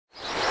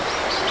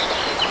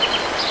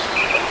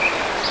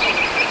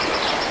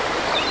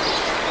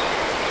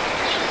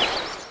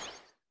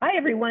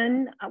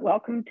everyone.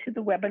 Welcome to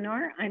the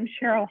webinar. I'm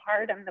Cheryl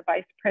Hart. I'm the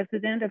Vice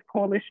President of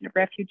Coalition of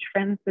Refuge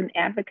Friends and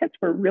Advocates.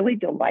 We're really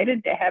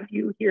delighted to have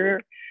you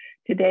here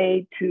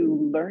today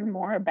to learn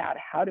more about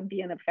how to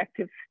be an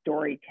effective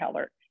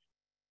storyteller.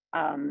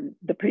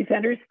 The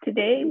presenters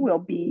today will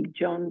be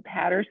Joan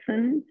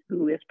Patterson,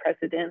 who is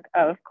President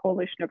of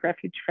Coalition of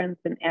Refuge Friends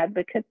and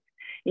Advocates,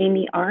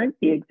 Amy Arndt,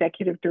 the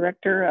Executive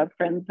Director of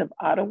Friends of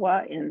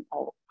Ottawa in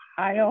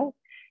Ohio,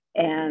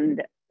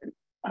 and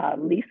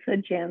Lisa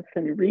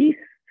Jansen-Reese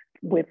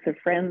with the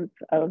Friends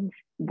of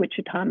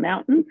Wichita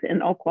Mountains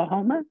in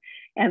Oklahoma.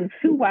 And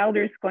Sue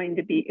Wilder is going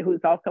to be,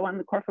 who's also on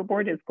the Corfa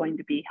board, is going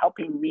to be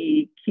helping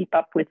me keep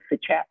up with the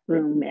chat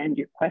room and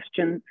your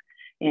questions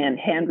and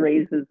hand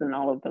raises and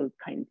all of those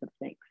kinds of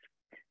things.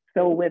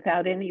 So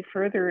without any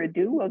further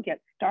ado, we'll get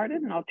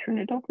started and I'll turn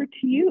it over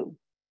to you.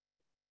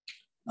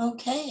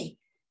 Okay,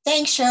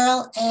 thanks,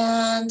 Cheryl.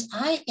 And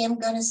I am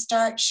going to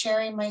start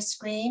sharing my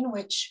screen,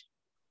 which,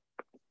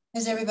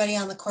 as everybody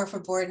on the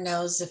Corfa board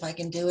knows, if I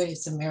can do it,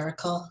 it's a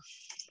miracle.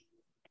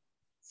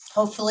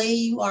 Hopefully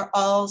you are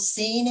all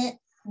seeing it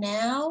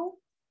now.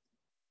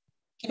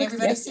 Can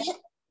everybody see it?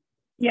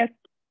 Yes.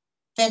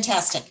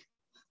 Fantastic.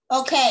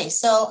 Okay,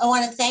 so I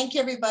want to thank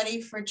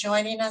everybody for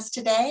joining us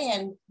today,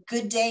 and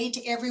good day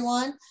to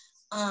everyone.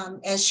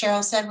 As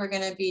Cheryl said, we're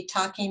going to be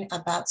talking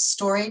about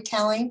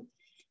storytelling.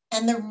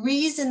 And the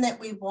reason that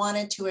we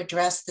wanted to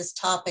address this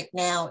topic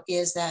now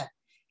is that,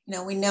 you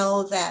know, we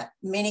know that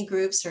many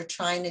groups are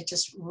trying to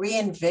just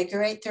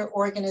reinvigorate their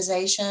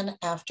organization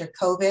after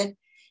COVID.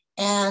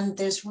 And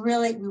there's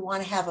really, we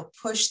want to have a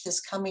push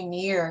this coming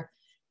year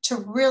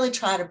to really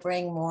try to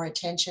bring more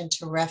attention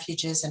to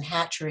refuges and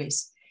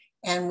hatcheries.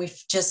 And we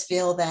just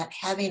feel that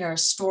having our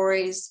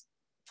stories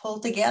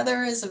pulled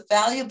together is a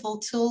valuable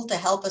tool to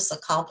help us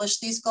accomplish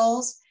these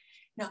goals.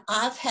 You know,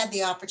 I've had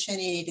the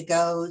opportunity to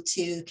go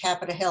to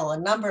Capitol Hill a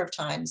number of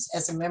times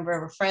as a member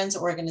of a Friends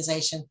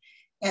organization.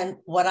 And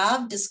what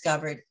I've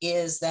discovered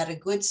is that a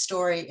good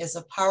story is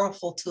a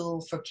powerful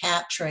tool for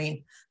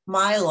capturing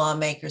my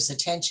lawmakers'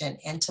 attention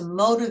and to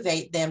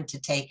motivate them to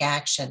take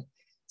action.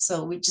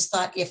 So we just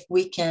thought if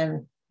we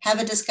can have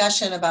a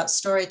discussion about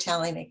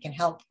storytelling, it can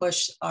help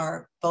push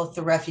both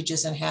the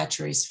refuges and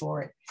hatcheries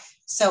forward.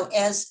 So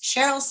as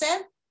Cheryl said,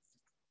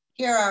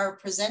 here are our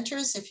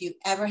presenters. If you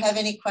ever have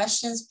any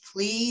questions,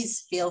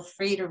 please feel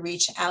free to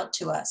reach out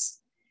to us.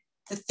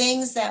 The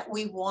things that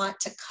we want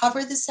to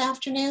cover this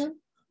afternoon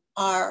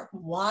are: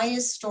 why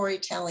is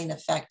storytelling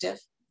effective?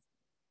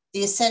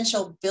 The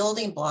essential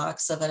building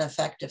blocks of an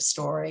effective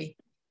story.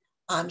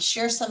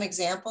 Share some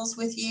examples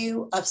with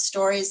you of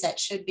stories that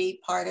should be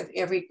part of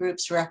every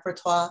group's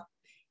repertoire,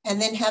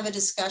 and then have a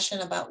discussion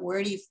about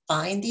where do you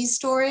find these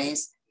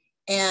stories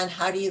and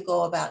how do you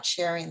go about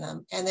sharing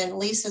them. And then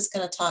Lisa's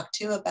going to talk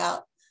too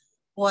about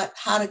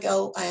how to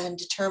go and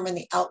determine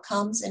the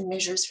outcomes and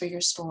measures for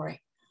your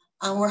story.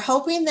 We're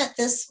hoping that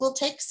this will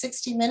take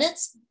 60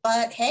 minutes,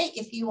 but hey,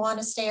 if you want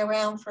to stay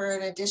around for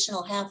an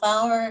additional half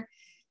hour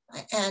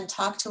and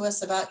talk to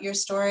us about your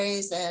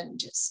stories and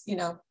just, you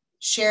know,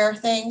 share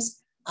things,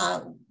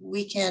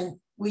 we can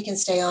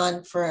stay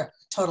on for a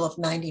total of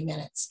 90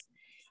 minutes.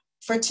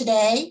 For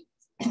today,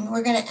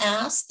 we're going to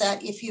ask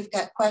that if you've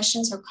got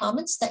questions or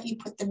comments that you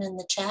put them in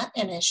the chat.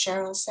 And as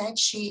Cheryl said,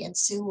 she and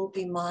Sue will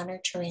be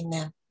monitoring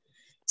them.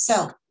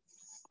 So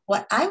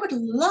what I would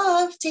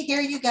love to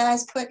hear you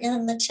guys put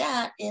in the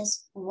chat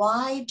is,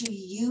 why do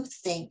you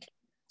think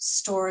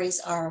stories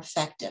are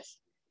effective?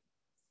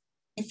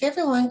 If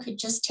everyone could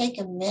just take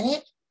a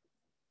minute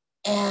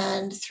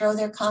and throw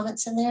their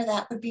comments in there,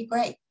 that would be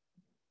great.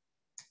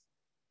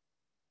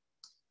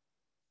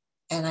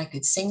 And I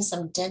could sing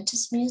some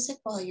dentist music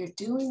while you're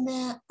doing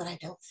that, but I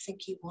don't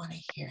think you want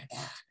to hear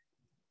that.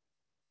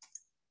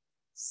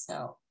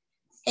 So,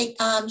 hey,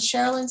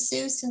 Cheryl and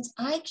Sue, since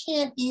I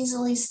can't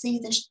easily see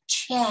the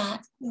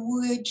chat,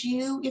 would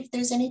you, if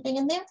there's anything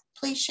in there,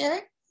 please share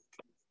it?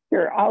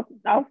 Sure, I'll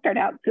start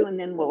out, Sue, and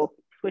then we'll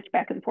switch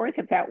back and forth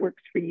if that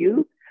works for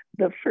you.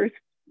 The first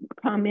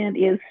comment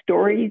is,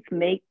 stories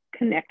make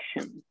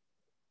connections.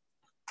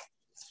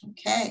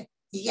 Okay.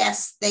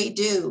 Yes, they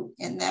do.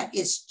 And that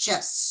is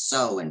just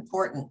so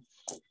important.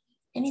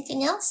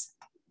 Anything else?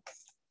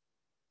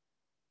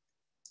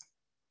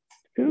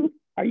 Sue,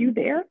 are you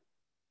there?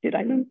 Did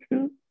I lose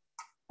Sue?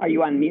 Are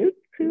you on mute,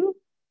 Sue?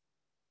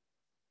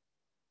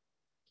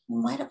 You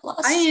might have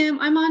lost. I am.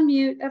 I'm on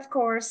mute, of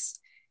course.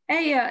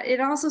 Hey, it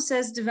also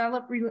says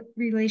develop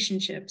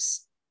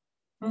relationships.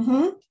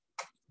 Mm-hmm.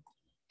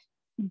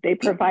 They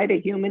provide a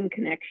human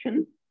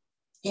connection.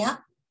 Yeah.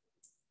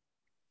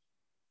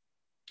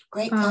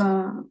 Great.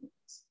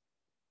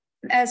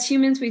 As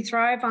humans, we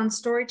thrive on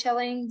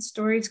storytelling.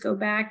 Stories go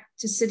back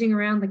to sitting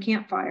around the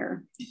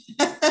campfire.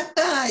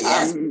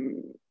 Yes.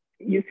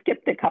 You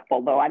skipped a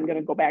couple, though. I'm going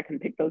to go back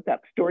and pick those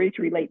up. Stories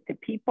relate to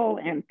people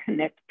and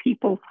connect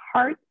people's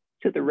hearts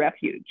to the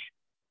refuge.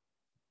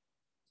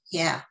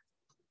 Yeah.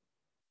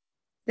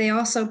 They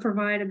also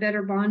provide a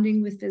better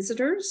bonding with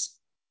visitors.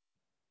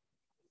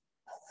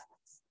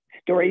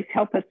 Stories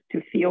help us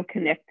to feel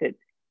connected.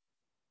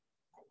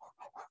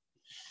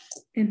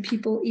 And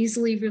people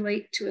easily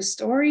relate to a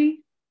story.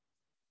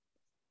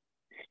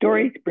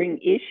 Stories bring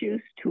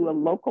issues to a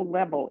local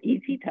level,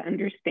 easy to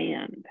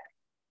understand.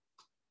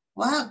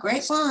 Wow,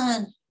 great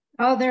one.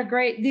 Oh, they're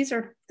great.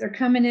 They're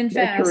coming in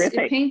They're fast.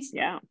 Terrific.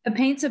 It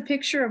paints a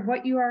picture of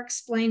what you are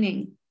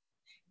explaining.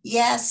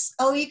 Yes.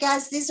 Oh, you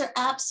guys, these are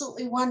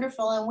absolutely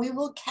wonderful. And we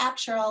will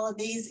capture all of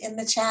these in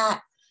the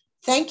chat.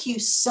 Thank you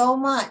so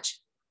much.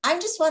 I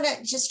just want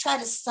to try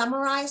to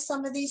summarize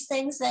some of these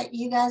things that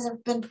you guys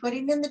have been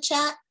putting in the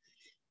chat.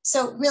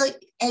 So really,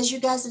 as you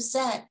guys have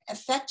said,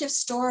 effective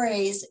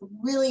stories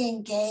really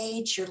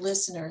engage your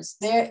listeners.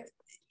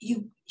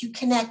 You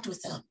connect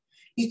with them.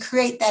 You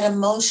create that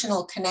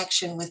emotional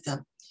connection with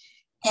them,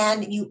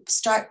 and you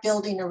start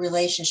building a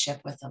relationship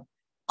with them.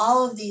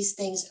 All of these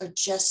things are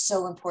just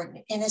so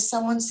important. And as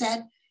someone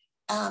said,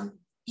 the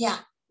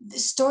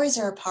stories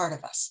are a part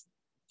of us.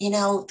 You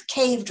know,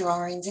 cave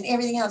drawings and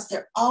everything else,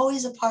 they're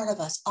always a part of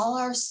us. All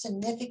our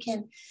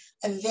significant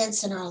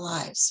events in our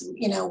lives,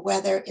 you know,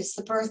 whether it's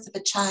the birth of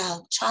a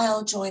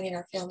child joining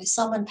our family,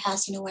 someone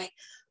passing away,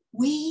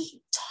 we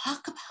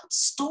talk about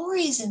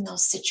stories in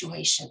those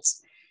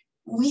situations.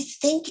 We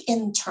think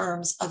in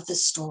terms of the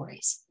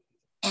stories.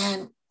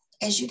 And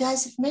as you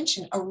guys have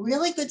mentioned, a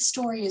really good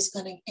story is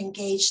going to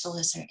engage the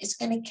listener. It's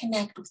going to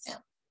connect with them.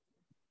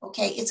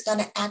 Okay, it's going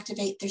to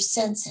activate their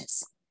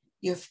senses.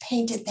 You've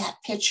painted that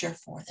picture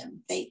for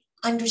them. They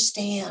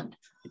understand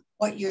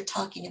what you're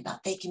talking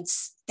about. They can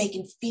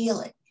feel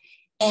it,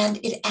 and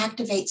it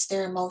activates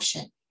their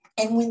emotion.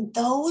 And when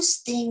those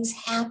things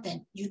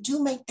happen, you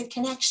do make the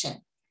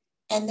connection,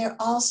 and they're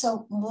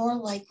also more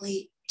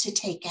likely to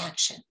take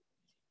action.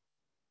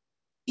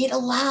 It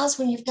allows,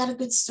 when you've got a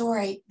good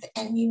story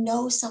and you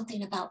know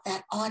something about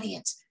that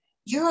audience,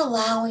 you're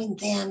allowing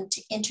them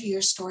to enter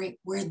your story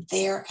where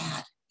they're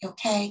at,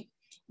 okay?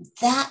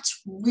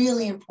 That's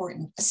really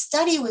important. A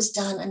study was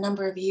done a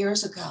number of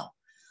years ago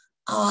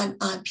on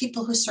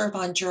people who serve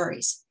on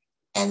juries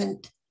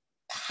and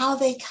how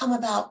they come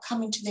about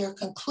coming to their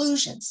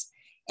conclusions.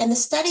 And the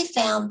study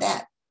found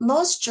that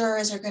most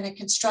jurors are going to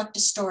construct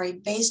a story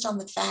based on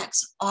the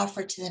facts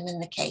offered to them in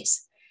the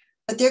case.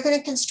 But they're going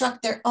to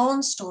construct their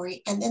own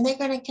story, and then they're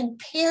going to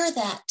compare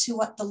that to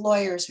what the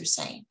lawyers are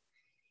saying.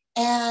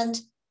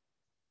 And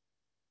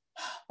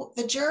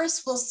the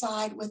jurors will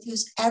side with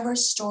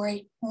whoever's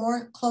story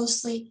more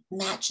closely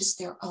matches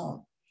their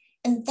own.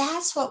 And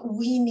that's what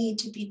we need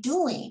to be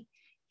doing,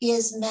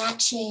 is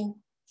matching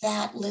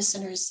that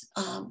listeners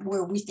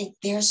where we think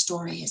their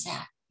story is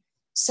at.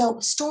 So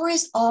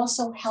stories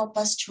also help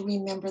us to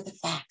remember the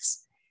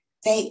facts.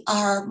 They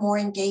are more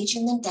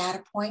engaging than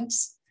data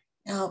points.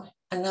 Now,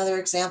 another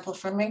example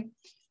from me.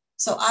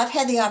 So I've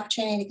had the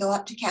opportunity to go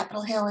up to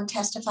Capitol Hill and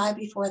testify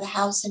before the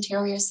House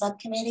Interior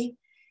Subcommittee.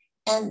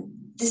 And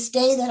this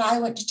day that I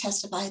went to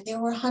testify, there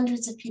were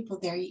hundreds of people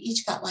there. You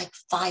each got like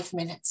 5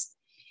 minutes.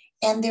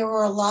 And there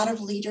were a lot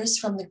of leaders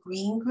from the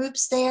green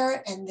groups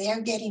there, and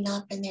they're getting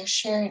up and they're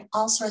sharing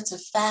all sorts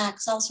of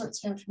facts, all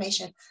sorts of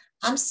information.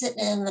 I'm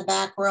sitting in the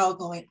back row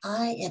going,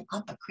 I am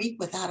up a creek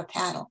without a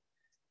paddle.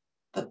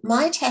 But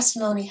my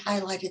testimony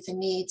highlighted the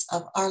needs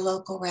of our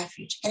local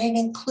refuge, and it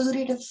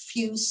included a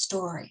few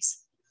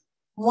stories.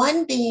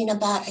 One being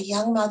about a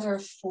young mother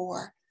of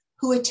 4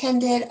 who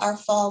attended our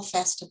fall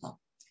festival,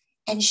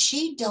 and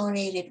she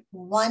donated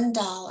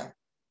 $1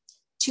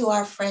 to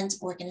our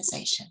Friends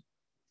organization.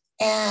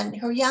 And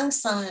her young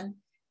son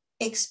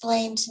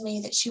explained to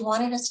me that she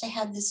wanted us to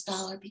have this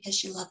dollar because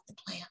she loved the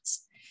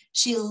plants.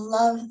 She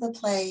loved the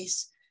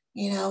place,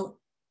 you know.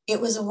 It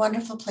was a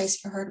wonderful place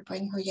for her to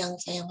bring her young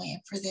family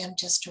and for them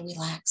just to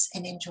relax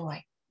and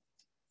enjoy.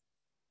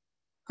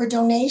 Her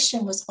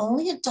donation was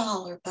only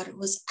 $1, but it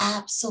was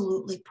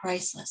absolutely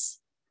priceless,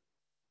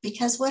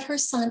 because what her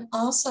son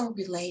also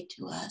relayed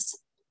to us,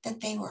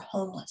 that they were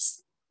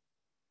homeless.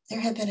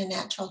 There had been a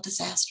natural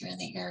disaster in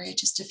the area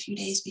just a few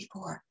days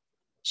before.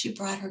 She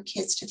brought her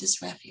kids to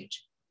this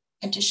refuge,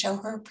 and to show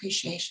her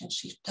appreciation,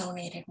 she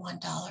donated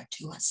 $1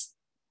 to us.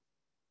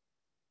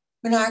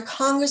 When our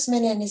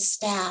congressman and his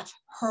staff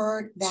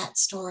heard that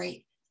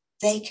story,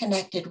 they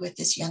connected with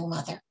this young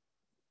mother.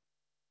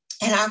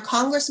 And our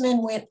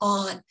congressman went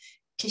on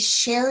to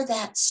share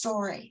that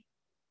story,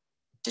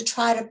 to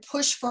try to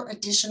push for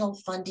additional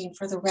funding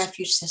for the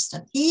refuge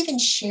system. He even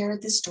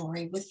shared the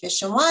story with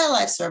Fish and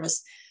Wildlife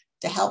Service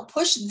to help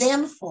push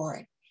them for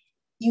it.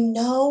 You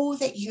know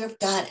that you've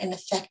got an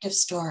effective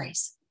story.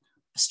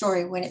 A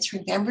story, when it's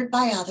remembered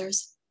by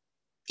others,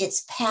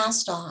 it's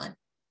passed on,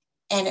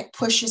 and it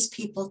pushes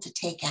people to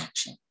take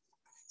action.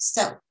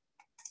 So,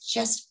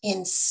 just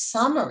in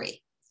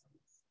summary,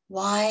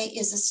 why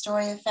is a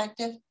story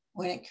effective?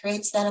 When it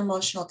creates that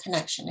emotional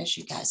connection, as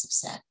you guys have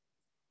said.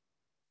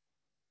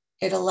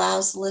 It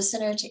allows the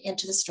listener to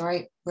enter the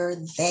story where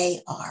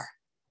they are.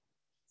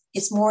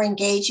 It's more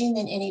engaging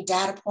than any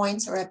data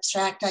points or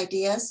abstract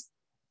ideas,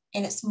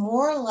 and it's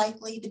more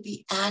likely to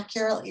be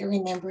accurately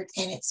remembered,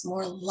 and it's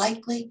more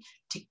likely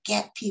to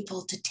get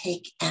people to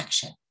take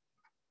action.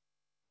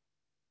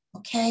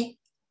 Okay?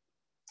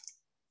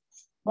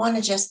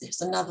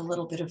 There's another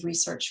little bit of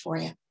research for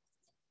you.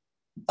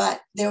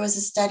 But there was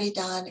a study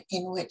done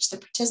in which the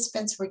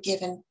participants were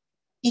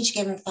each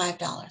given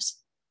 $5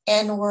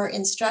 and were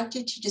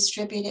instructed to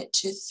distribute it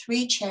to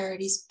 3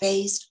 charities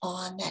based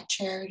on that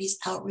charity's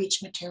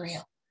outreach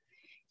material.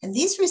 And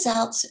these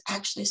results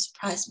actually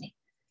surprised me.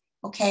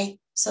 Okay,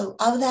 so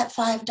of that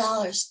 $5,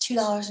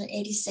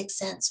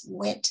 $2.86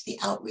 went to the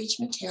outreach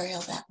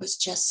material that was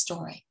just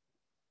story.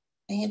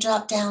 And you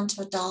drop down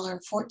to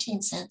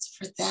 $1.14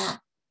 for that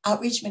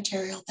outreach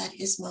material that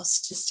is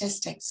most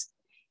statistics.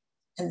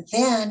 And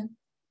then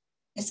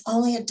it's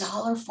only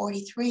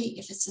 $1.43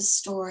 if it's a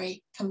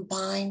story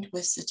combined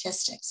with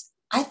statistics.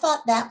 I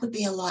thought that would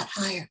be a lot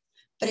higher,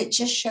 but it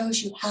just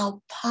shows you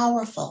how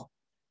powerful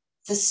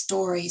the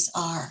stories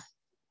are.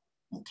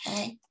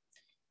 Okay.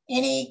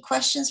 Any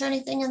questions or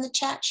anything in the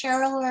chat,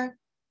 Cheryl or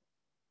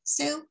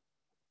Sue?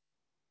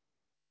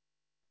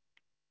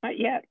 Not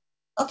yet.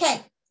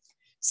 Okay.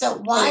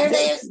 So why are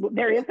they?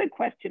 There is a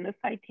question, a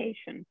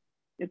citation.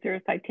 Is there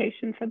a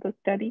citation for the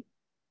study?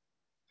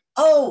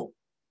 Oh,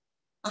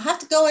 I'll have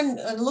to go and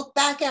look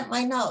back at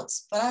my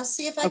notes, but I'll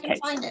see if I can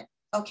find it.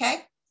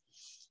 Okay.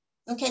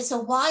 Okay, so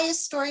why is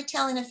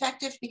storytelling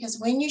effective? Because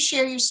when you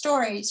share your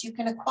stories, you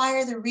can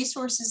acquire the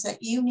resources that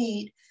you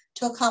need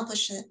to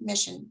accomplish the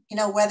mission, you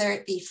know, whether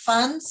it be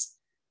funds,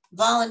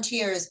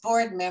 volunteers,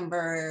 board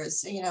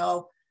members, you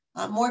know,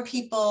 more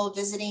people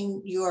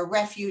visiting your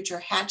refuge or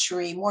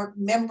hatchery, more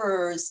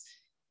members,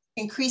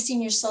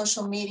 increasing your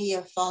social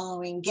media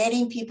following,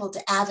 getting people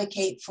to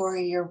advocate for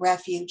your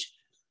refuge.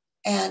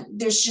 And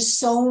there's just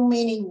so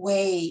many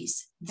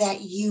ways that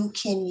you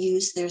can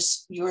use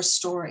your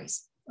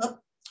stories. Oh,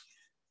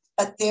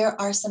 but there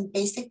are some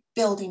basic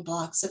building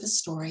blocks of a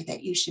story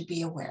that you should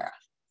be aware of.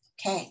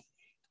 Okay,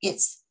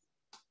 it's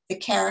the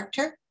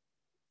character,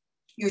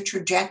 your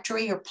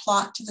trajectory or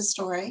plot to the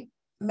story,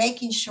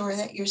 making sure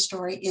that your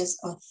story is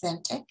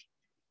authentic,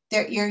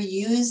 that you're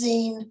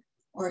using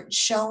or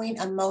showing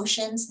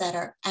emotions that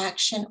are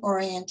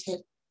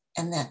action-oriented,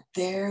 and that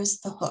there's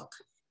the hook.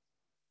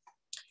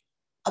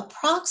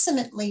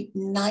 Approximately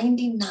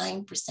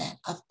 99%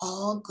 of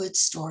all good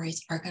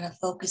stories are going to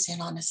focus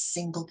in on a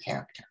single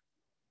character.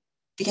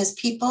 Because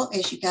people,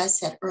 as you guys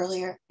said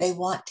earlier, they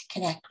want to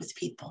connect with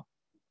people.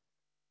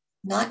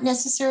 Not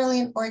necessarily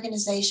an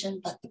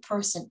organization, but the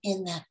person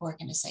in that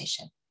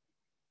organization.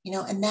 You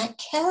know, and that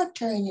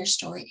character in your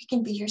story, it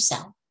can be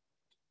yourself.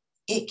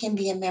 It can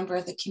be a member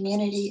of the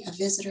community, a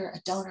visitor, a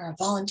donor, a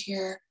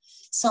volunteer,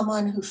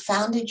 someone who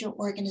founded your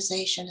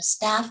organization, a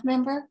staff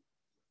member,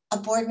 a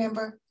board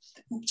member.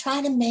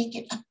 Try to make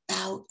it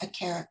about a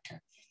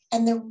character.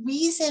 And the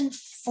reason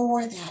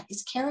for that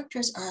is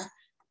characters are,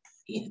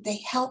 you know, they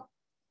help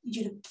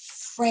you to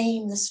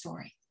frame the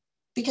story,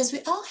 because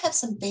we all have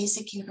some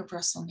basic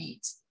universal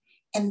needs,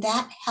 and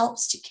that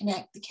helps to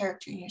connect the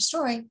character in your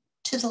story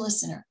to the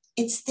listener.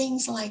 It's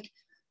things like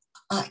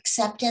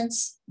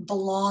acceptance,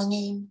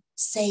 belonging,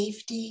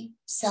 safety,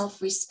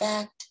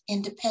 self-respect,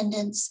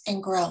 independence,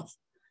 and growth.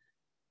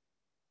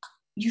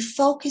 You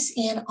focus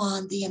in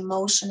on the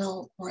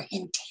emotional or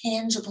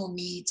intangible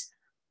needs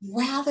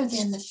rather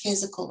than the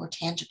physical or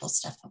tangible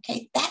stuff,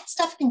 okay? That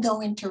stuff can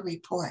go into a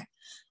report.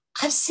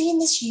 I've seen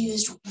this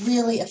used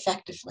really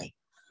effectively.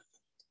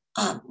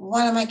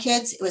 One of my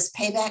kids, it was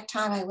payback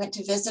time. I went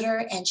to visit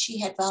her and she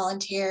had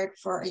volunteered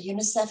for a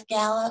UNICEF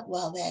gala.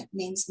 Well, that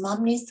means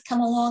mom needs to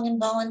come along and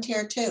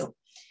volunteer too.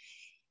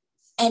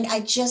 And I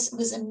just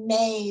was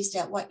amazed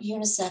at what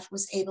UNICEF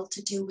was able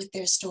to do with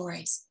their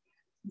stories.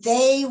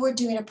 They were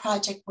doing a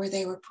project where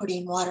they were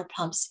putting water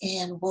pumps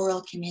in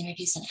rural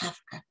communities in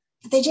Africa,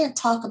 but they didn't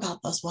talk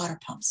about those water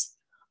pumps.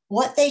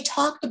 What they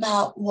talked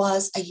about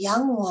was a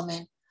young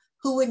woman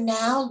who would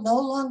now no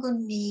longer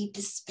need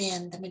to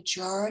spend the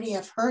majority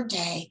of her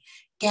day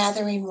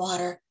gathering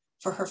water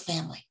for her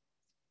family.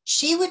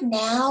 She would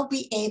now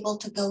be able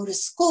to go to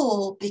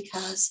school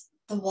because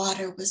the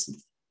water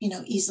was, you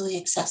know, easily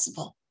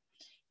accessible.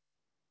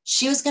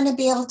 She was going to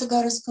be able to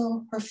go to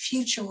school. Her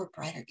future were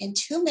brighter. In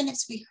 2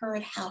 minutes, we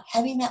heard how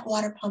having that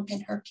water pump in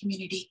her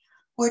community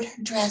would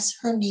address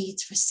her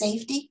needs for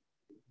safety,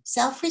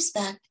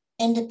 self-respect,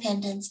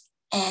 independence,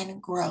 and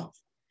growth.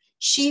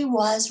 She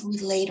was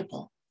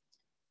relatable.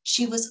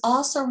 She was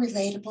also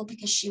relatable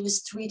because she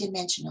was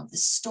three-dimensional. The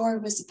story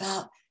was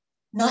about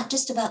not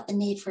just about the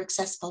need for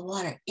accessible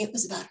water. It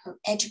was about her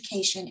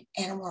education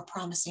and a more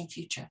promising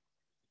future.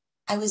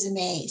 I was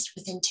amazed.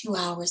 Within 2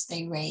 hours,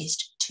 they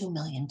raised $2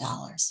 million.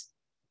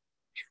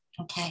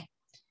 Okay.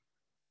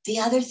 The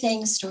other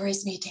thing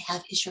stories need to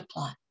have is your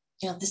plot.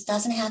 You know, this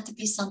doesn't have to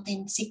be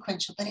something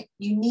sequential, but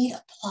you need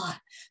a plot,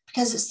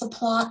 because it's the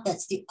plot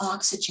that's the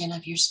oxygen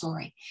of your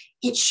story.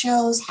 It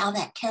shows how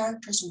that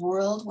character's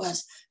world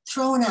was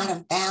thrown out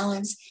of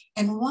balance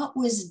and what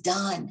was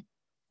done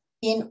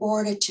in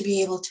order to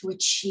be able to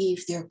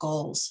achieve their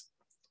goals.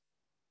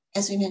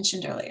 As we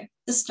mentioned earlier,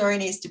 the story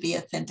needs to be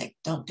authentic.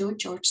 Don't do it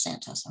George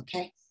Santos,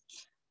 okay?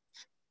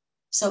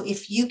 So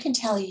if you can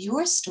tell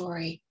your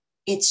story,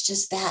 it's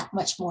just that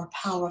much more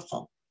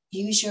powerful.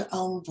 Use your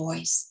own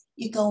voice.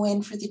 You go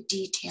in for the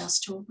details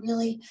to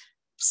really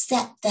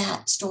set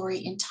that story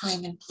in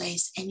time and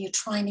place, and you're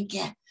trying to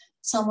get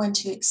someone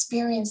to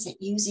experience it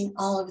using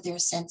all of their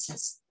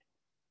senses.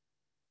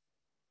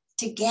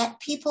 To get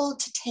people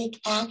to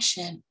take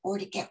action or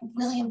to get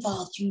really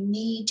involved, you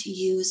need to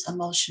use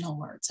emotional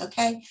words,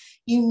 okay?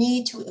 You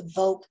need to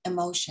evoke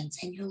emotions,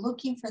 and you're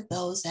looking for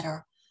those that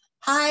are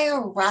high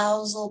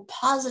arousal,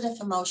 positive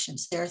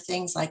emotions. There are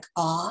things like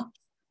awe,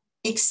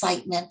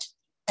 excitement,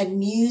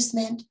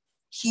 amusement,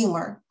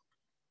 humor.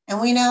 And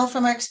we know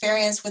from our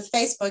experience with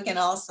Facebook and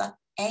also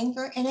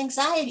anger and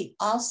anxiety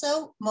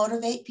also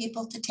motivate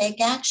people to take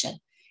action.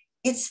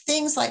 It's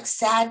things like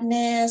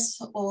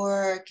sadness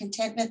or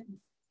contentment.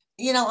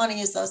 You don't want to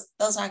use those.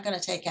 Those aren't going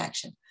to take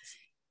action.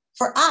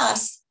 For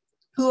us,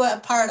 who are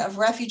part of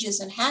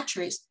refuges and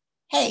hatcheries,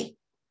 hey,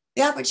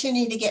 the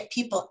opportunity to get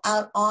people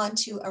out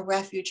onto a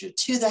refuge or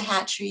to the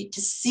hatchery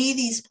to see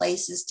these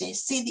places, to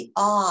see the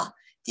awe,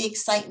 the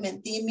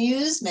excitement, the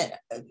amusement,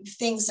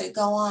 things that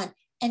go on,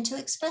 and to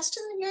express to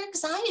them your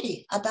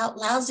anxiety about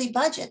lousy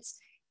budgets.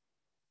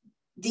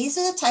 These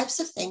are the types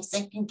of things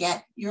that can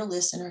get your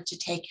listener to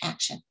take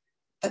action.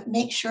 But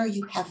make sure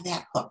you have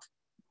that hook.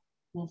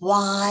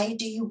 Why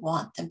do you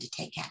want them to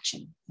take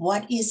action?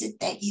 What is it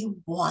that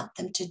you want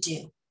them to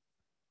do?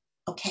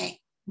 Okay,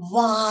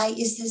 why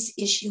is this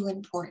issue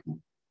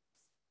important?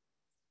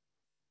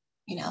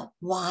 You know,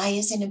 why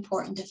is it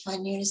important to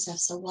fund UNICEF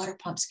so water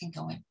pumps can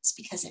go in? It's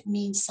because it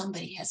means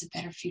somebody has a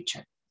better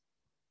future.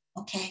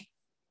 Okay,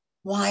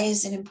 why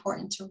is it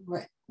important to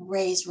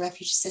raise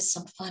refuge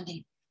system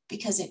funding?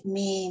 Because it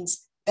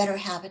means better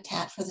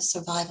habitat for the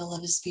survival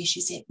of a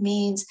species. It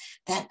means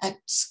that a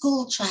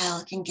school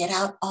child can get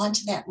out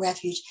onto that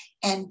refuge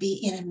and be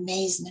in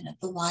amazement at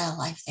the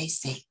wildlife they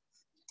see.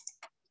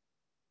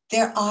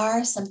 There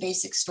are some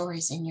basic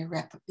stories in your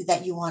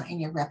that you want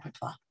in your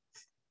repertoire.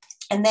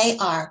 And they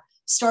are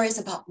stories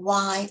about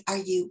why are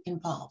you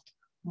involved?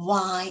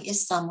 Why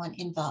is someone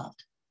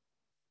involved?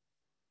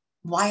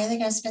 Why are they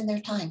going to spend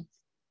their time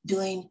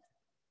doing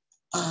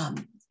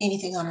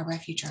anything on a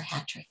refuge or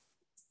hatchery?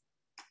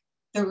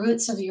 The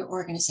roots of your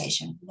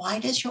organization. Why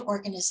does your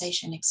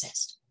organization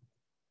exist?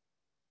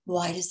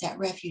 Why does that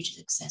refuge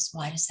exist?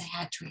 Why does the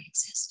hatchery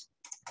exist?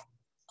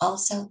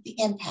 Also, the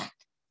impact.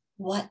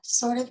 What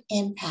sort of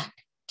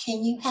impact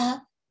can you have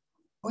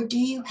or do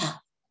you have?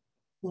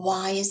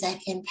 Why is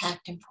that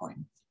impact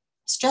important?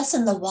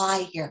 Stressing the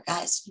why here,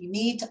 guys. You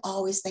need to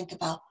always think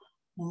about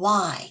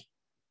why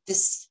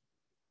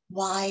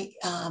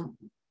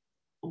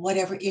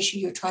whatever issue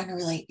you're trying to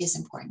relate is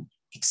important.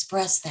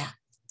 Express that.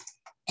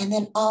 And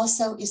then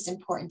also it's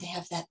important to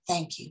have that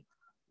thank you.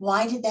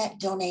 Why did that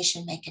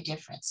donation make a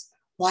difference?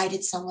 Why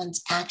did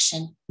someone's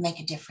action make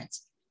a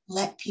difference?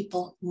 Let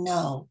people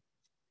know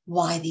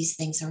why these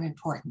things are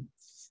important.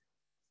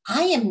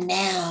 I am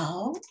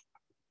now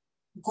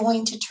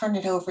going to turn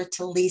it over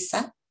to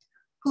Lisa,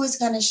 who is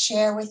going to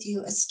share with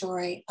you a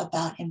story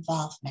about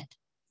involvement.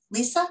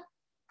 Lisa?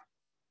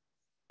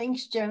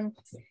 Thanks, Joan.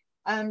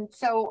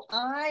 So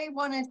I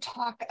want to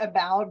talk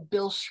about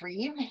Bill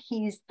Shreve.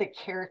 He's the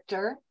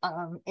character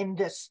in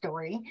this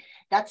story.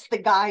 That's the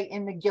guy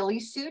in the ghillie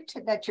suit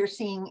that you're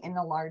seeing in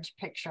the large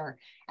picture.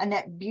 And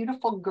that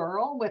beautiful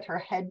girl with her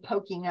head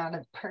poking out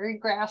of prairie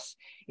grass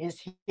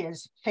is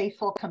his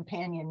faithful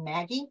companion,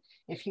 Maggie.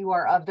 If you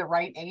are of the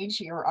right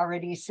age, you're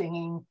already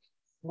singing,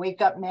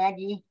 "Wake up,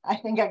 Maggie. I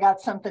think I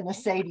got something to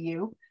say to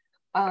you."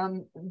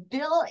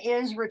 Bill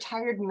is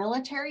retired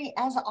military,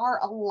 as are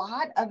a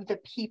lot of the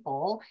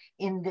people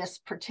in this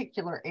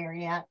particular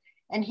area.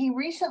 And he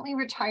recently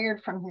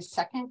retired from his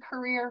second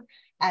career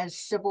as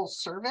civil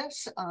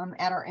service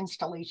at our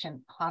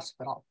installation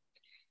hospital.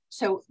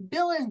 So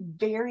Bill is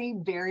very,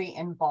 very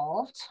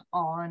involved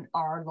on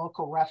our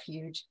local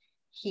refuge.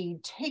 He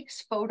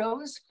takes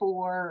photos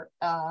for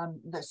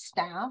the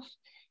staff.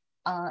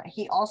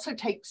 He also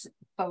takes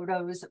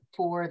photos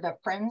for the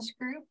Friends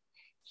group.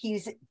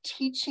 He's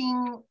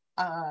teaching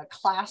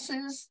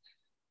classes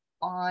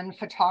on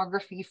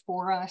photography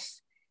for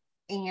us,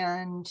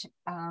 and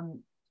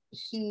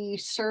he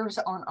serves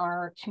on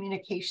our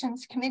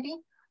communications committee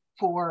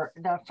for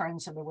the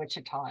Friends of the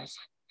Wichitas.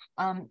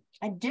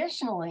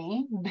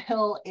 Additionally,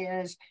 Bill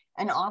is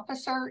an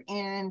officer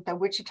in the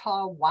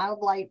Wichita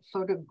Wildlife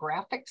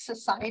Photographic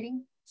Society.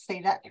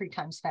 Say that 3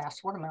 times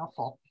fast, what a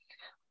mouthful.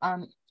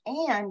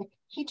 And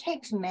he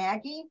takes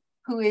Maggie,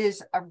 who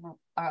is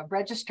a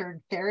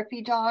registered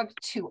therapy dog,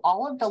 to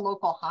all of the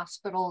local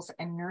hospitals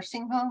and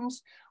nursing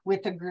homes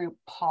with the group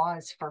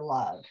Pause for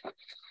Love.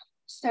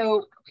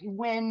 So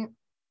when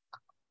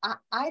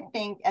I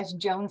think, as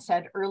Joan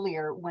said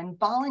earlier, when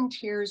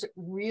volunteers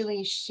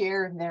really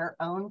share their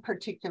own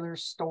particular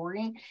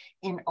story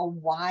in a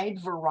wide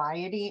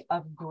variety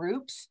of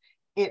groups,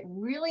 it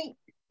really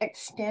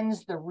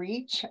extends the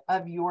reach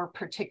of your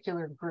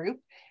particular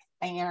group.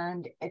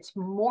 And it's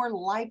more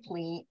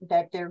likely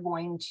that they're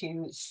going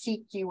to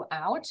seek you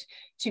out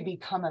to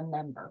become a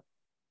member.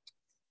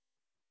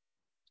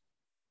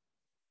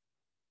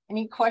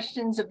 Any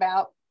questions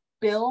about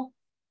Bill?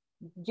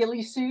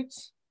 Ghillie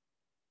suits?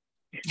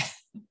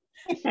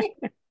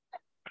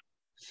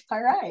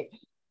 All right.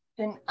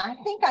 Then I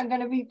think I'm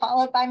going to be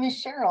followed by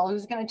Miss Cheryl,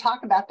 who's going to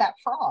talk about that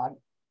frog.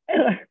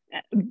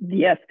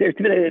 Yes, there's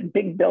been a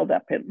big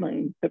buildup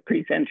among the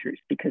presenters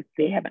because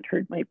they haven't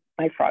heard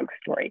my frog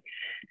story.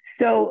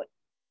 So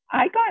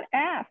I got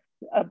asked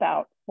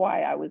about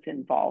why I was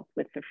involved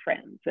with the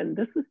Friends, and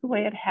this is the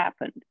way it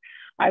happened.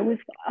 I was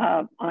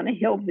on a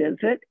Hill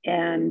visit,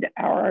 and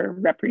our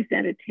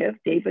representative,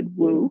 David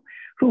Wu,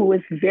 who was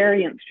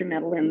very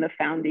instrumental in the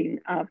founding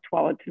of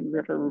Tualatin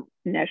River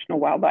National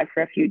Wildlife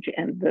Refuge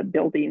and the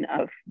building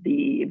of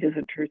the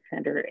visitor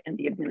center and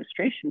the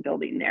administration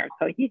building there.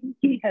 So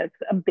he has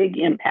a big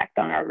impact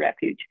on our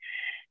refuge.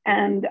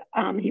 And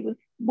he was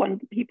one of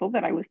the people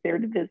that I was there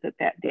to visit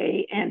that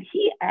day. And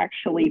he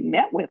actually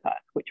met with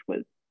us, which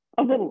was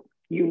a little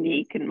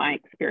unique in my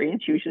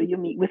experience. Usually you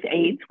meet with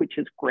aides, which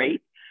is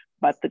great.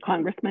 But the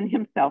congressman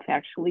himself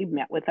actually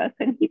met with us,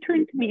 and he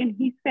turned to me and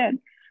he said,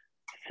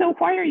 "So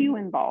why are you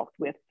involved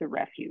with the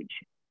refuge?"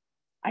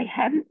 I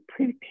hadn't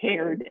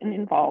prepared an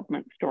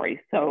involvement story.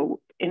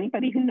 So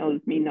anybody who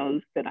knows me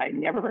knows that I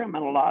never am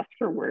at a loss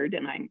for word,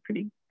 and I'm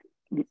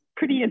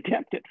pretty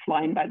adept at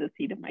flying by the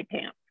seat of my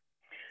pants.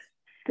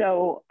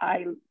 So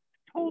I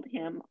told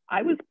him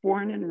I was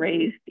born and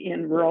raised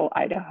in rural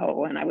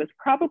Idaho, and I was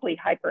probably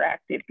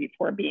hyperactive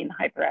before being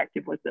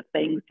hyperactive was a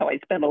thing. So I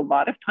spent a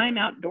lot of time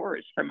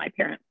outdoors for my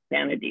parents'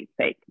 sanity's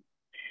sake.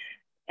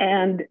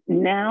 And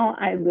now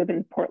I live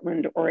in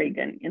Portland,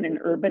 Oregon, in an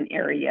urban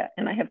area,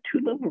 and I have 2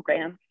 little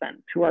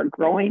grandsons who are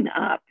growing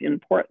up in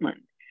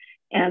Portland.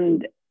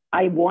 And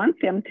I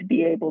want them to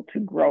be able to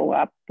grow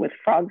up with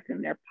frogs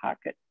in their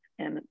pockets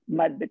and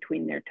mud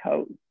between their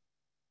toes.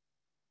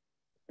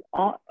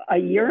 A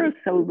year or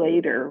so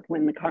later,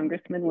 when the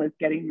congressman was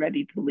getting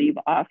ready to leave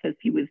office,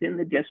 he was in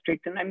the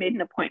district, and I made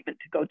an appointment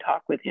to go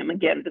talk with him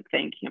again to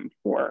thank him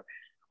for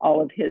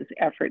all of his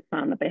efforts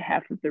on the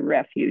behalf of the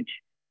refuge.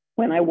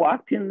 When I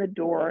walked in the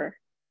door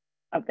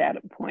of that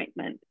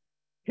appointment,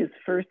 his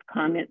first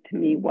comment to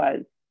me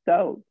was,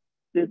 "So,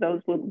 do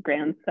those little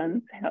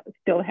grandsons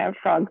still have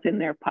frogs in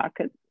their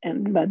pockets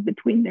and mud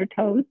between their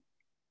toes?"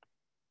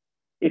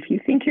 If you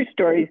think your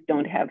stories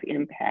don't have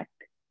impact,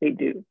 they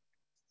do.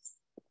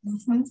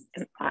 Mm-hmm.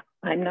 And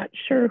I'm not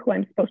sure who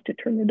I'm supposed to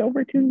turn it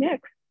over to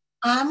next.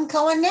 I'm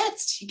going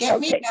next. You get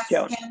me,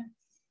 Joan.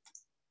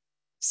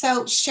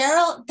 So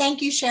Cheryl,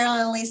 thank you,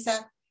 Cheryl and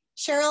Lisa.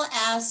 Cheryl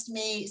asked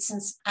me,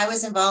 since I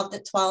was involved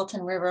at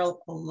Tualatin River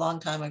a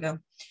long time ago,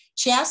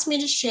 she asked me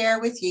to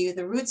share with you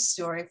the root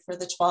story for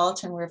the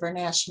Tualatin River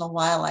National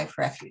Wildlife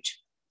Refuge.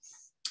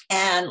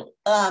 And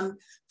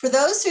for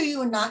those of you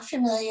who are not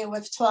familiar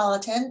with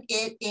Tualatin,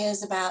 it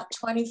is about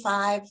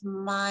 25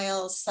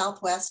 miles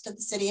southwest of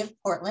the city of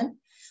Portland,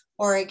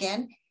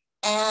 Oregon.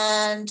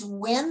 And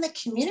when the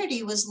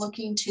community was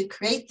looking to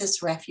create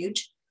this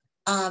refuge,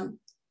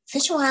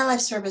 Fish and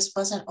Wildlife Service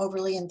wasn't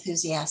overly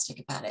enthusiastic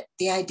about it.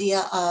 The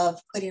idea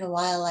of putting a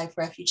wildlife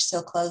refuge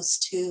so close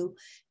to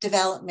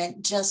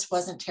development just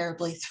wasn't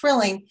terribly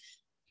thrilling.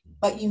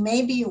 But you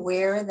may be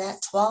aware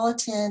that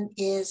Tualatin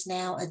is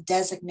now a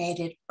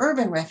designated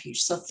urban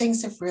refuge, so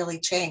things have really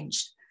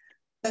changed.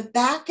 But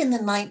back in the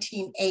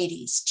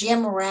 1980s,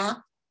 Jim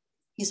Rapp,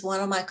 he's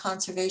one of my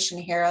conservation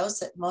heroes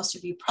that most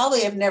of you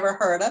probably have never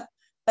heard of,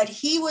 but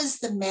he was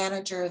the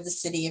manager of the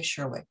city of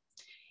Sherwood.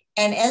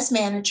 And as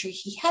manager,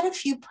 he had a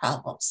few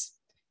problems.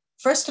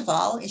 First of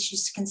all, as you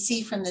can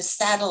see from this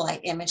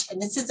satellite image,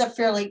 and this is a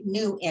fairly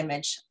new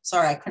image.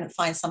 Sorry, I couldn't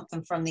find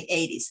something from the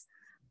 80s.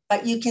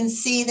 But you can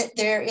see that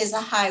there is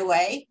a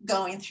highway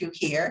going through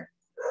here.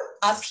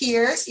 Up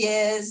here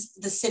is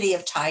the city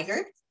of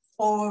Tigard.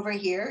 Over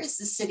here is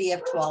the city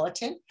of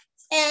Tualatin.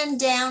 And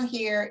down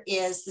here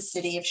is the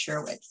city of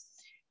Sherwood.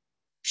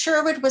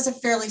 Sherwood was a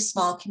fairly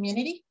small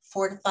community,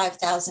 4,000 to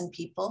 5,000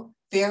 people,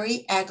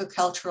 very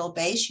agricultural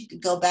base. You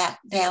could go back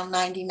down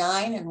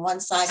 99 and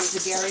one side is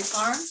a dairy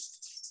farm.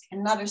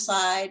 Another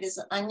side is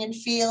an onion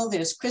field.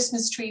 There's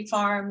Christmas tree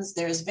farms,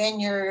 there's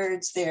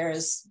vineyards,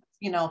 there's,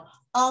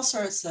 all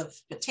sorts of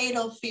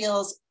potato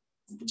fields,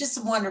 just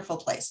a wonderful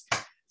place.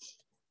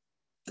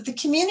 But the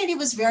community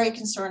was very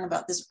concerned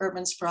about this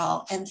urban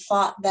sprawl and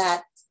thought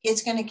that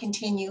it's going to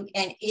continue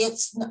and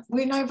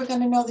we're never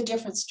going to know the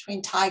difference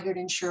between Tigard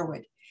and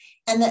Sherwood,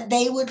 and that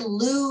they would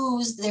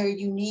lose their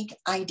unique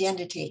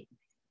identity.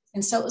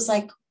 And so it was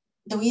like,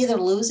 do we either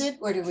lose it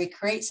or do we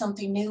create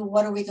something new?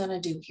 What are we going to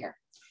do here?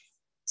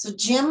 So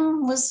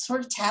Jim was sort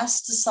of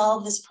tasked to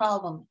solve this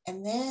problem.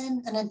 And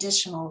then an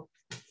additional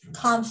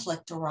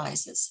conflict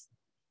arises.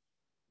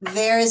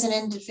 There is an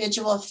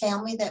individual, a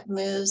family that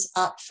moves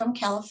up from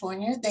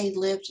California. They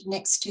lived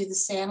next to the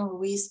San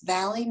Luis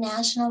Valley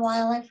National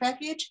Wildlife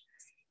Refuge,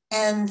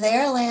 and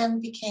their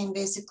land became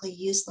basically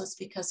useless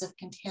because of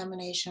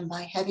contamination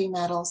by heavy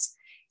metals.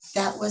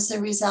 That was the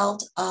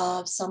result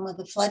of some of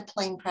the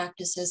floodplain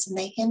practices, and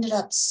they ended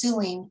up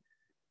suing,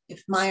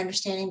 if my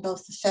understanding,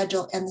 both the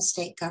federal and the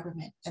state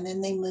government. And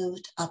then they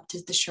moved up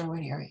to the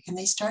Sherwood area, and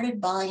they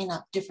started buying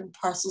up different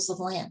parcels of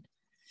land.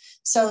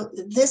 So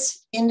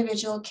this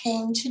individual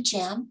came to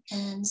Jim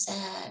and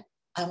said,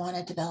 I want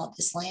to develop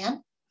this land.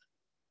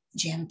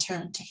 Jim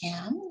turned to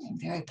him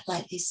and very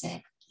politely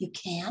said, You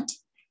can't.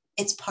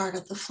 It's part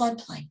of the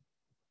floodplain.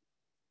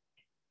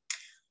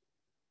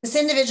 This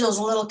individual is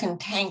a little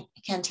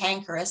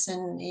cantankerous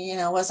and,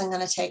 wasn't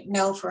going to take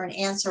no for an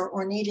answer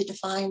or needed to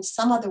find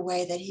some other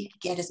way that he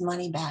could get his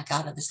money back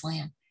out of this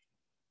land.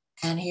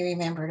 And he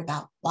remembered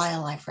about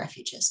wildlife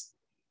refuges.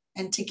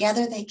 And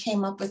together they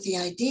came up with the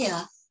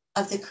idea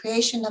of the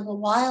creation of a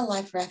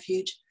wildlife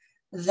refuge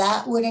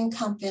that would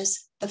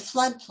encompass the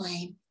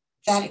floodplain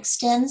that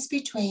extends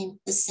between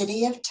the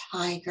city of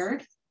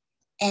Tigard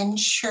and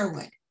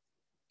Sherwood.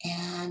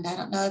 And I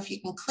don't know if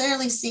you can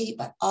clearly see,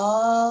 but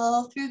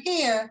all through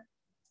here,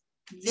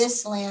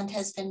 this land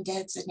has been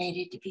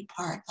designated to be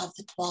part of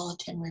the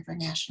Tualatin River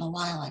National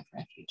Wildlife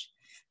Refuge.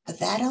 But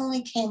that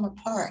only came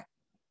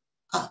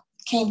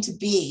to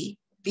be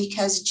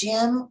because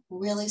Jim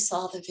really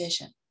saw the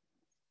vision.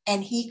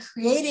 And he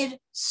created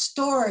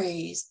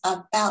stories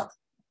about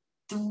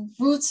the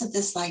roots of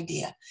this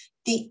idea,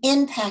 the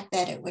impact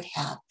that it would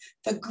have,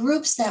 the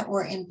groups that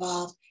were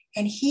involved.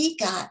 And he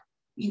got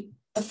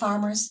the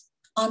farmers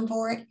on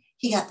board.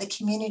 He got the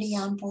community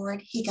on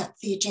board. He got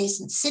the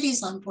adjacent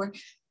cities on board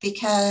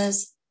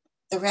because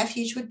the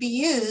refuge would be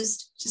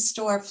used to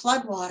store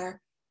floodwater.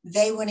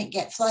 They wouldn't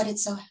get flooded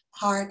so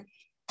hard.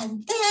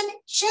 And then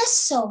it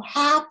just so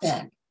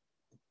happened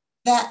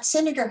that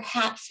Senator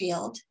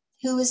Hatfield,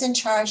 who was in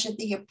charge of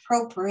the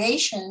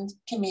Appropriations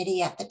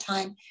Committee at the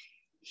time,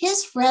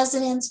 his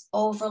residence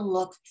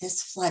overlooked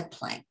this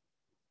floodplain.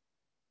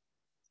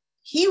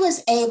 He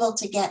was able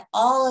to get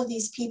all of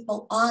these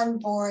people on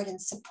board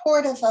and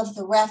supportive of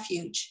the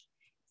refuge.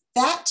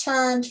 That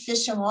turned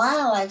Fish and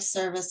Wildlife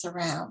Service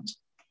around.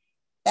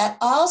 That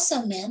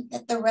also meant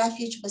that the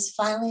refuge was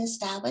finally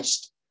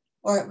established,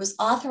 or it was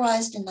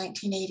authorized in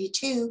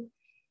 1982.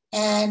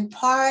 And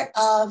part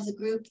of the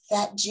group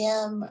that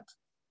Jim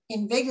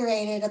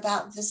invigorated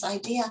about this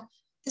idea,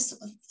 this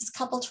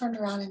couple turned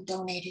around and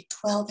donated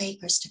 12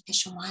 acres to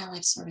Fish and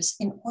Wildlife Service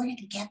in order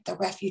to get the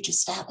refuge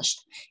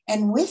established.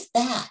 And with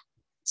that,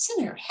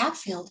 Senator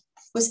Hatfield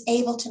was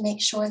able to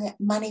make sure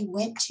that money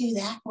went to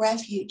that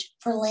refuge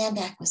for land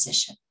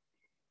acquisition.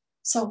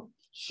 So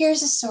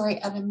here's a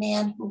story of a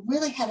man who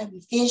really had a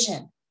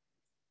vision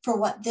for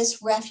what this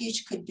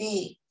refuge could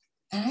be.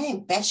 And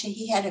I bet you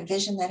he had a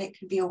vision that it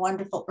could be a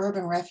wonderful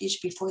urban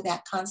refuge before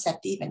that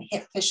concept even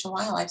hit Fish and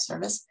Wildlife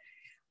Service.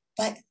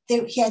 But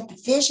he had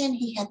the vision,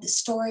 he had the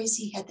stories,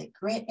 he had the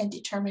grit and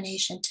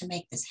determination to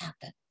make this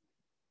happen.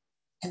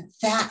 And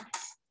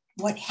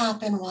what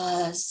happened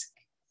was,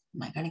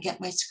 am I going to get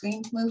my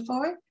screen to move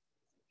forward?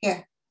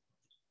 Here,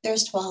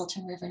 there's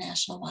Tualatin River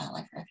National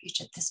Wildlife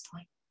Refuge at this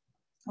point.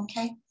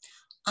 Okay,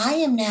 I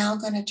am now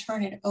going to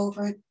turn it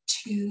over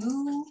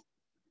to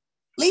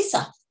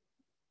Lisa.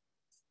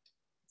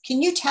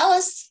 Can you tell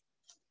us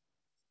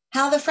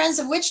how the Friends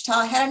of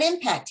Wichita had an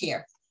impact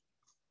here?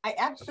 I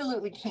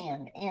absolutely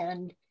can.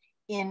 And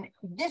in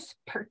this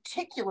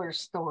particular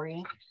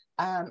story,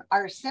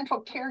 our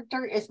central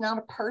character is not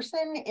a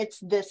person, it's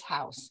this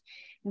house.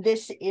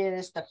 This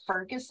is the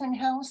Ferguson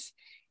house.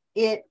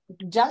 It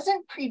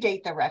doesn't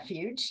predate the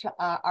refuge.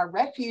 Our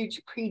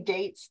refuge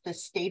predates the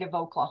state of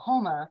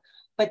Oklahoma,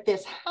 but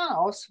this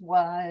house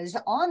was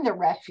on the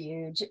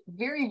refuge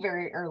very,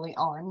 very early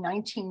on,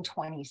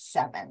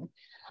 1927.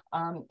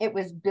 It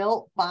was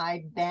built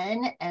by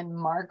Ben and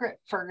Margaret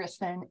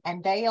Ferguson,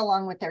 and they,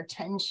 along with their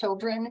 10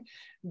 children,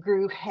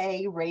 grew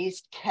hay,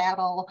 raised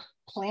cattle,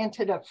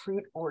 planted a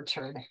fruit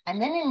orchard.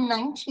 And then in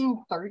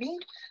 1930,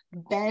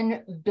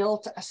 Ben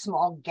built a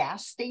small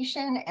gas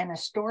station and a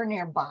store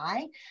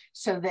nearby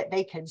so that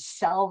they could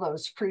sell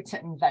those fruits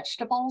and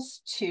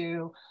vegetables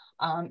to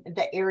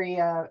the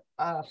area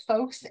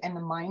folks and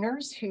the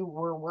miners who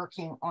were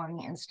working on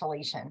the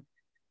installation,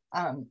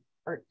 on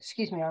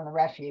the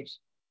refuge.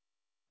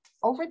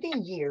 Over the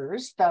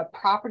years, the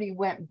property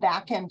went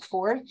back and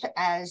forth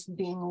as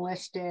being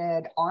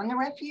listed on the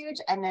refuge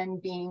and then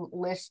being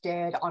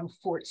listed on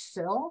Fort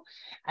Sill.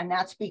 And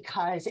that's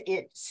because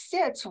it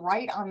sits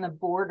right on the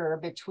border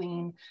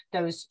between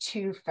those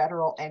two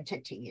federal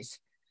entities.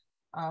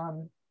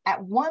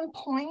 At one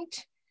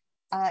point,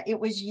 it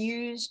was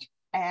used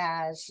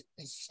as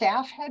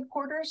staff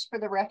headquarters for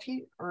the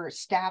refuge, or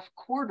staff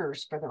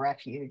quarters for the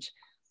refuge.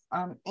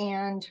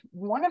 And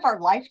one of our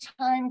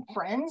lifetime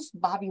friends,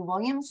 Bobby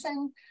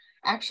Williamson,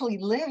 actually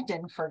lived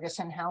in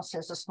Ferguson House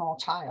as a small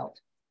child.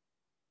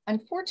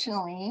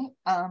 Unfortunately,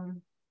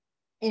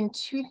 in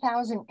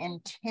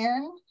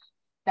 2010,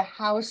 the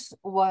house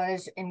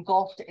was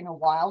engulfed in a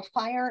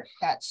wildfire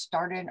that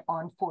started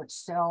on Fort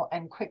Sill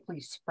and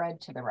quickly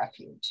spread to the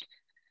refuge.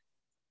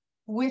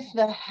 With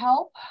the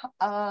help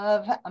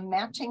of a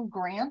matching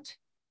grant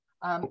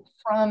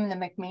from the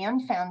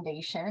McMahon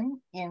Foundation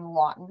in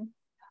Lawton,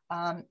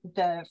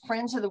 the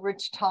Friends of the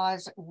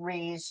Wichitas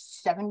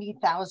raised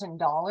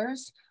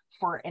 $70,000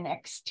 for an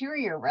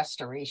exterior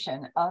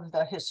restoration of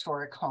the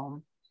historic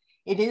home.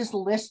 It is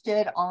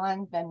listed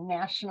on the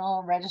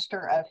National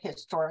Register of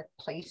Historic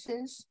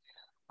Places.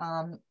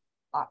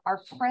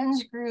 Our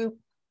Friends group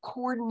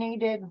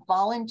coordinated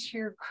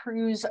volunteer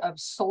crews of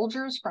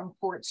soldiers from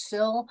Fort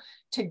Sill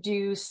to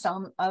do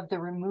some of the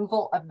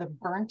removal of the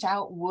burnt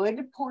out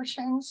wood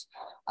portions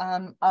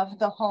of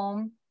the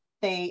home.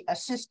 They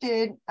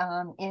assisted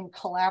in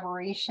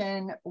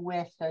collaboration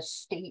with the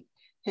State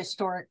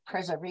Historic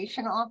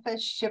Preservation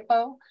Office,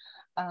 SHPO.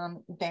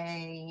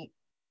 They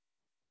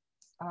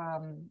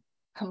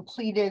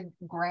completed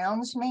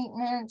grounds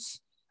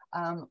maintenance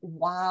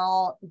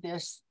while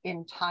this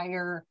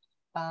entire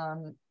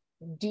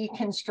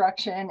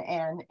deconstruction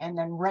and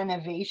then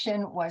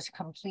renovation was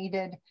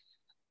completed.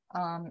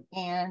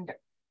 And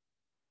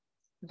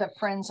the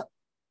Friends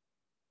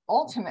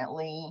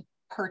ultimately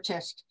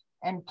purchased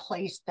and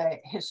placed the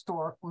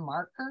historic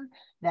marker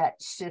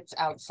that sits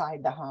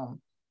outside the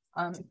home.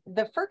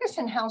 The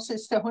Ferguson house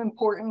is so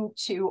important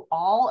to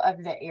all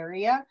of the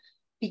area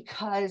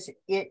because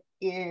it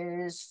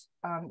is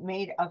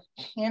made of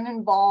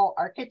cannonball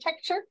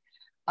architecture,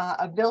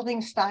 a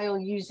building style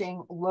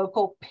using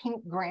local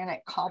pink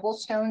granite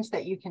cobblestones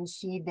that you can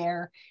see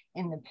there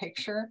in the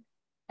picture.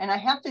 And I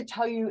have to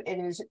tell you, it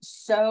is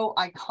so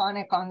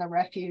iconic on the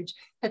Refuge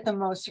that the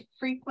most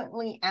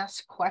frequently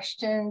asked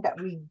question that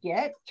we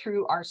get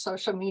through our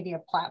social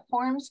media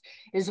platforms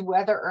is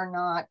whether or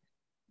not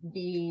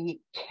the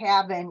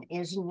cabin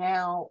is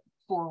now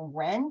for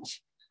rent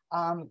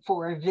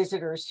for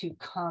visitors who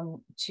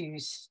come to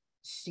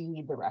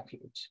see the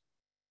Refuge.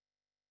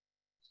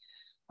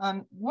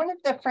 One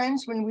of the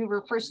friends, when we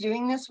were first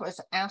doing this,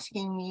 was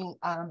asking me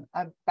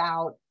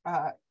about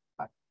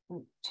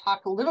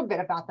talk a little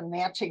bit about the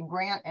matching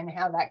grant and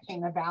how that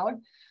came about.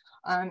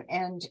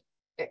 And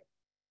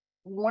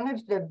one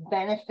of the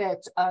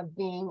benefits of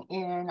being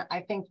in,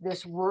 I think,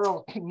 this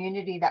rural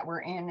community that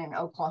we're in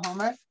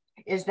Oklahoma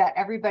is that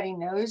everybody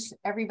knows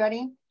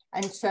everybody.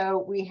 And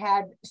so we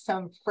had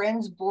some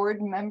Friends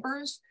board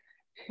members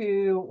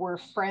who were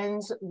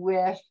friends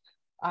with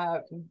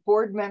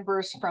board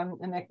members from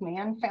the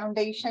McMahon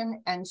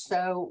Foundation. And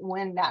so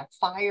when that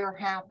fire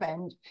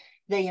happened,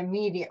 they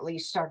immediately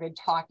started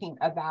talking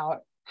about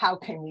how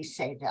can we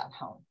save that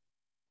home.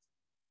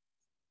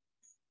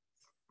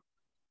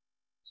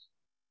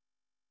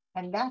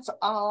 And that's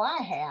all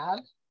I have.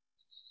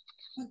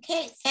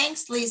 Okay,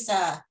 thanks,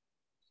 Lisa.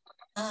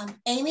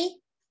 Amy,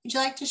 would you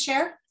like to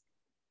share?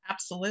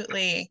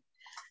 Absolutely.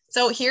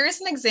 So here's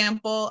an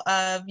example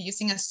of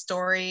using a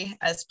story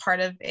as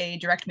part of a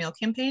direct mail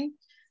campaign.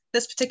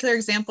 This particular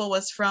example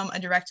was from a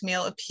direct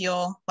mail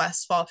appeal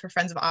last fall for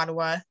Friends of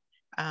Ottawa.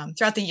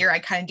 Throughout the year, I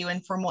kind of do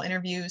informal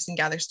interviews and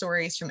gather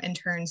stories from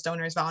interns,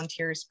 donors,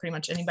 volunteers, pretty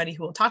much anybody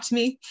who will talk to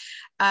me,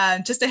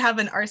 just to have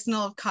an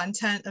arsenal of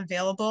content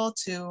available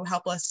to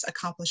help us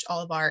accomplish all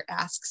of our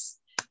asks,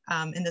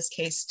 in this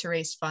case, to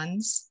raise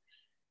funds.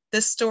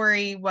 This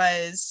story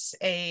was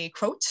a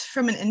quote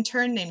from an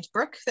intern named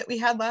Brooke that we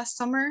had last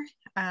summer.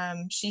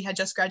 She had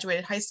just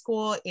graduated high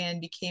school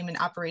and became an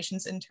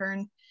operations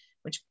intern,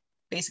 which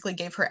basically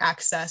gave her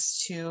access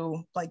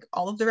to like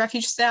all of the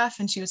Refuge staff,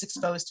 and she was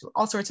exposed to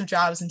all sorts of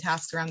jobs and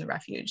tasks around the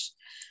Refuge.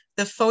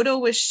 The photo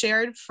was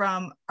shared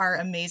from our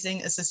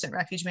amazing assistant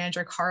Refuge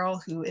manager,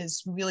 Carl, who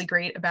is really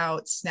great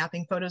about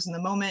snapping photos in the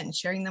moment and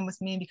sharing them with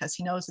me because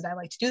he knows that I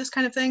like to do this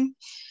kind of thing.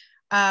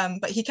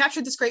 But he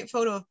captured this great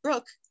photo of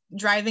Brooke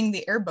driving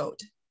the airboat.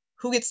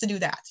 Who gets to do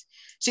that?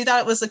 She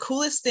thought it was the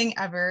coolest thing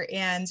ever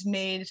and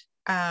made,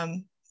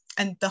 and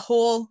the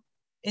whole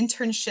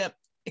internship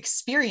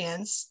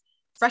experience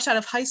fresh out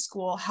of high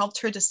school helped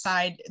her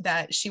decide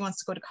that she wants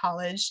to go to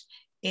college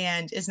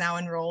and is now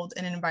enrolled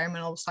in an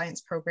environmental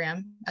science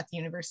program at the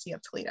University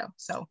of Toledo.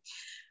 So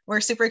we're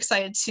super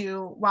excited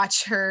to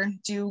watch her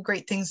do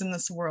great things in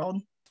this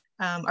world.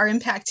 Our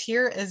impact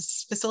here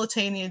is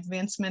facilitating the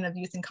advancement of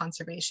youth and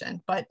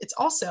conservation, but it's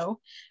also,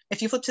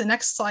 if you flip to the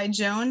next slide,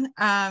 Joan,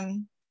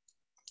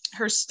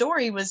 her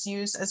story was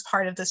used as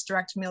part of this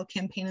direct mail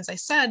campaign, as I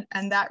said,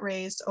 and that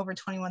raised over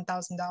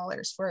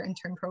 $21,000 for our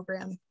intern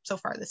program so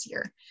far this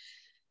year.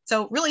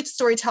 So really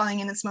storytelling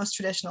in its most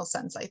traditional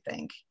sense, I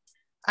think.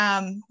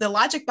 The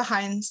logic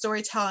behind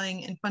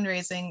storytelling and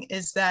fundraising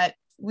is that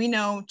we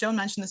know, Joan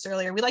mentioned this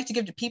earlier, we like to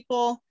give to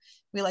people,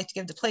 we like to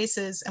give to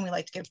places, and we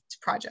like to give to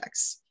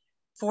projects.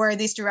 For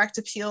these direct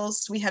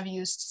appeals, we have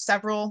used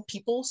several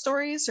people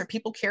stories or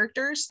people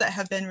characters that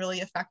have been really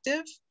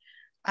effective.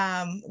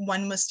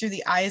 One was through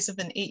the eyes of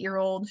an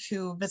 8-year-old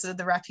who visited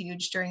the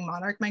Refuge during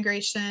monarch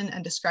migration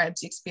and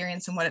describes the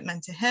experience and what it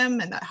meant to him,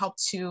 and that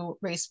helped to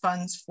raise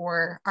funds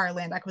for our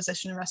land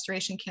acquisition and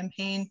restoration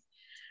campaign.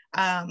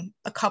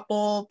 A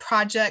couple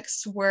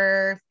projects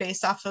were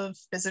based off of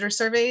visitor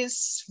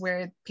surveys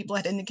where people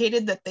had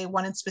indicated that they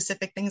wanted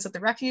specific things at the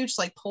Refuge,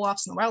 like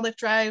pull-offs in the wildlife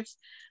drive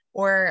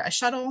or a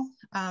shuttle,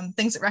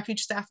 things that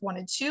Refuge staff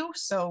wanted too.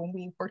 So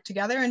we worked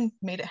together and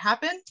made it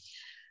happen.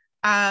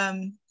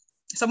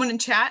 Someone in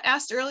chat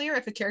asked earlier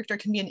if a character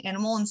can be an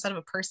animal instead of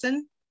a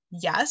person.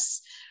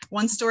 Yes.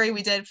 One story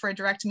we did for a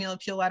direct mail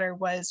appeal letter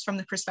was from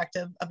the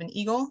perspective of an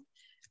eagle.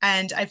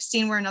 And I've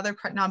seen where another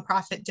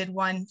nonprofit did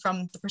one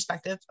from the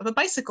perspective of a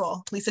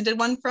bicycle. Lisa did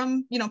one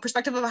from,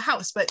 perspective of a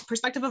house, but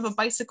perspective of a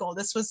bicycle.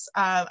 This was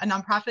a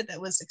nonprofit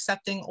that was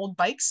accepting old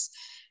bikes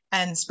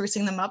and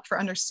sprucing them up for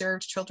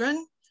underserved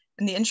children.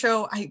 And the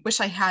intro, I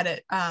wish I had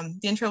it.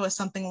 The intro was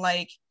something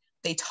like,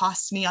 "They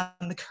tossed me on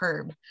the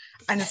curb."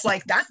 And it's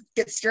like, that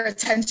gets your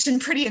attention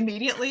pretty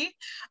immediately.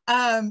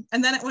 And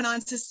then it went on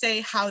to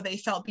say how they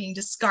felt being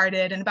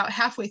discarded. And about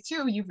halfway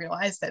through, you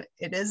realize that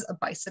it is a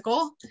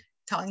bicycle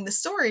telling the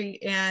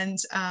story, and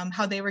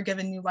how they were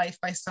given new life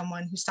by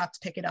someone who stopped to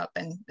pick it up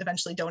and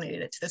eventually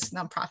donated it to this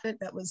nonprofit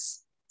that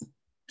was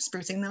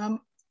sprucing them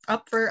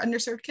up for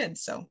underserved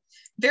kids. So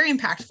very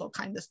impactful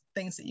kind of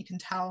things that you can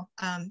tell.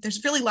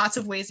 There's really lots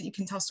of ways that you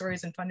can tell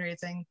stories in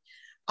fundraising.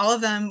 All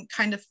of them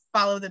kind of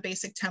follow the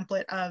basic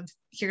template of,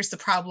 here's the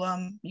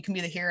problem, you can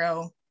be the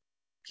hero,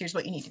 here's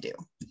what you need to do.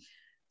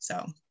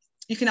 So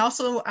you can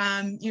also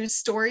use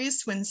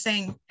stories when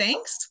saying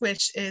thanks,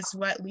 which is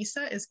what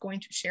Lisa is going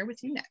to share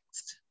with you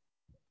next.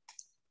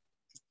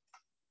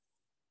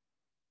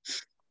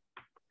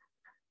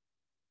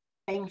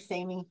 Thanks,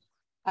 Amy.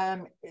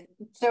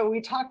 So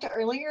we talked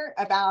earlier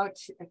about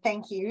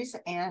thank yous,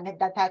 and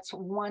that's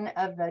one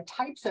of the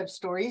types of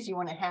stories you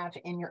want to have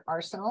in your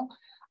arsenal.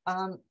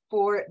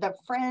 For the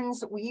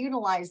Friends, we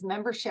utilize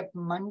Membership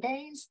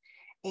Mondays,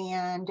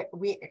 and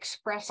we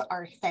express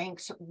our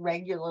thanks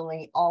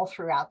regularly all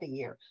throughout the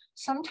year.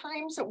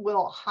 Sometimes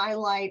we'll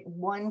highlight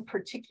one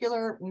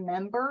particular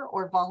member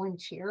or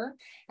volunteer,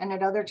 and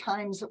at other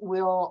times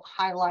we'll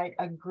highlight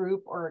a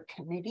group or a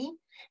committee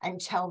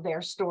and tell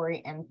their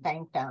story and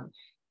thank them.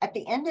 At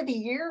the end of the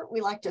year,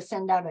 we like to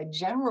send out a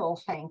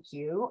general thank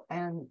you,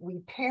 and we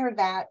pair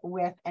that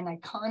with an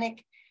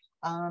iconic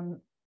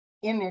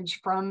image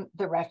from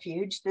the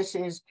refuge. This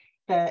is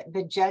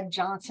the Jed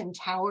Johnson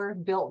Tower,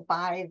 built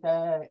by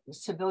the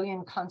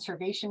Civilian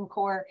Conservation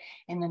Corps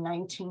in the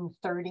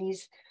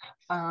 1930s.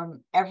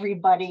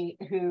 Everybody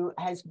who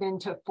has been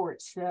to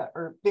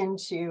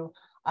the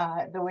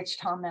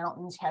Wichita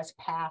Mountains has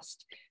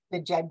passed the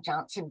Jed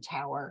Johnson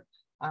Tower,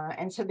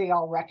 and so they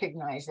all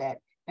recognize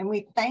it. And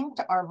we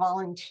thanked our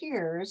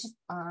volunteers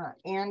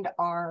and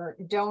our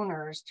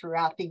donors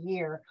throughout the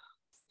year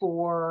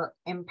for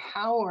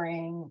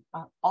empowering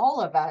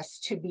all of us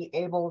to be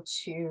able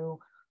to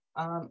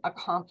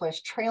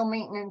accomplish trail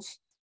maintenance,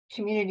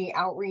 community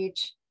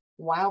outreach,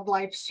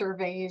 wildlife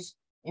surveys,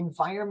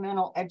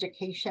 environmental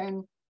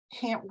education,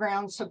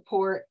 campground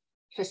support,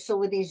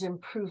 facilities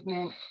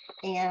improvement,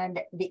 and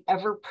the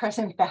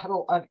ever-present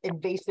battle of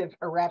invasive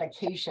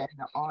eradication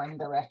on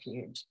the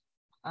refuge.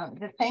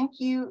 The thank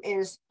you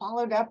is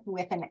followed up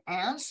with an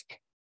ask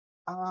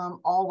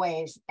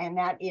always, and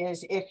that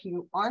is, if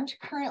you aren't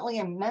currently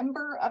a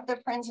member of the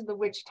Friends of the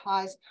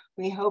Wichitas,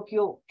 we hope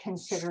you'll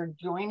consider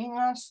joining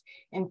us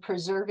in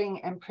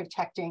preserving and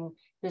protecting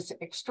this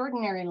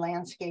extraordinary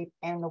landscape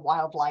and the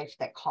wildlife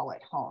that call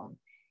it home.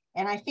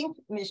 And I think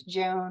Ms.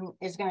 Joan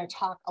is going to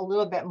talk a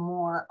little bit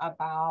more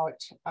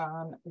about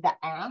the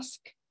ask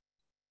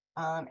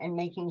and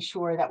making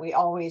sure that we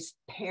always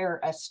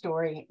pair a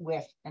story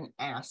with an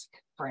ask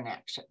for an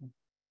action.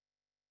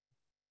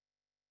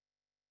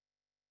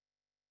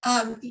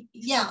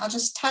 Yeah, I'll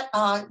just touch.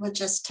 Would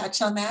just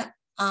touch on that.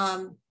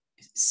 I'm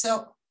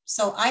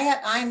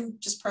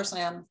just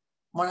personally, I'm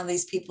one of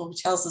these people who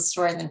tells the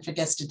story and then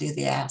forgets to do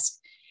the ask,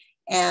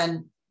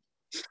 and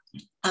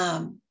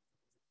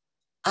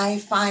I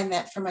find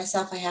that for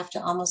myself, I have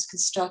to almost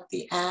construct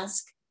the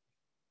ask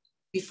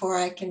before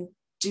I can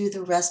do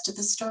the rest of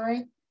the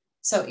story.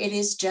 So it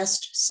is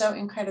just so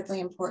incredibly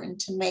important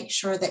to make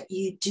sure that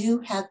you do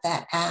have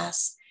that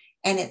ask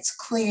and it's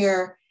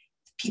clear.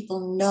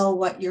 People know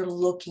what you're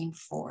looking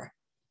for.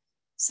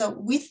 So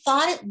we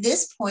thought at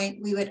this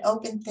point we would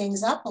open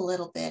things up a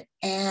little bit.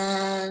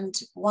 And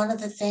one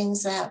of the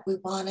things that we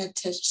wanted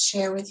to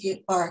share with you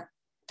or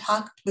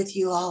talk with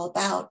you all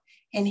about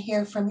and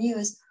hear from you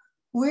is,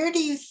 where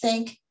do you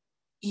think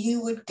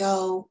you would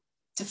go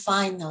to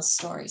find those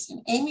stories?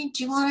 And Amy,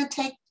 do you want to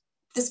take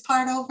this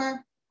part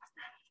over?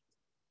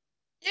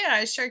 Yeah,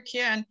 I sure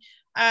can.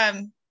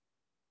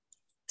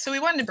 So we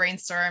wanted to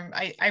brainstorm.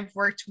 I've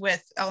worked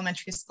with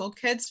elementary school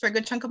kids for a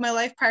good chunk of my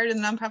life prior to the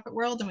nonprofit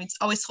world, and we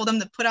always told them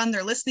to put on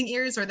their listening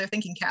ears or their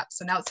thinking caps.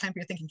 So now it's time for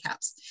your thinking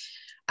caps.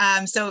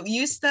 So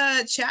use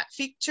the chat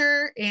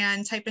feature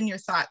and type in your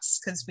thoughts,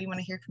 because we want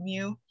to hear from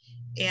you.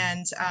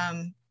 And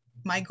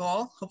my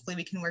goal, hopefully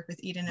we can work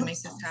with Eden and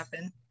make this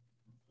happen.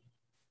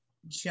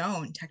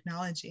 Joan,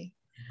 technology.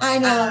 I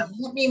know,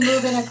 let me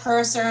move in a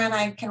cursor and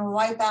I can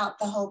wipe out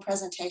the whole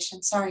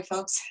presentation. Sorry,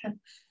 folks.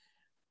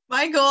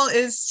 My goal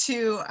is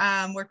to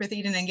work with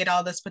Eden and get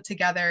all this put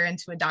together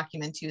into a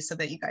document too, so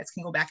that you guys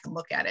can go back and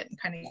look at it and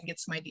kind of get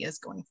some ideas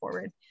going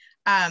forward.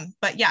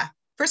 But yeah,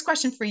 first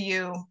question for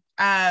you.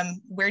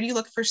 Where do you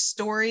look for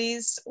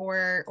stories,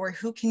 or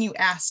who can you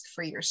ask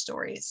for your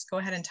stories? Go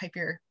ahead and type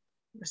your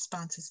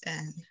responses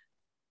in.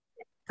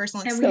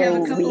 Personal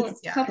experience. And we have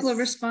a couple of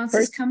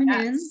responses coming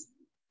in.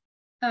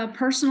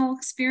 Personal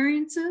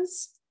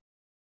experiences.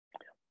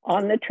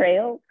 On the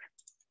trail.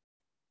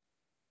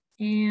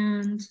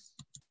 And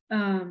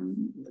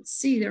let's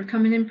see, they're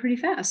coming in pretty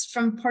fast.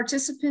 From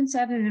participants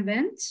at an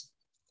event.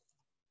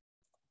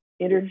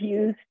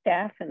 Interviews,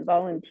 staff, and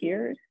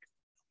volunteers.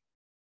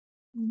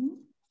 Mm-hmm.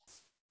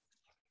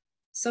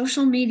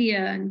 Social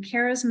media and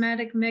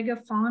charismatic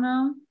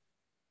megafauna.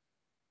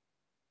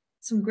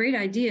 Some great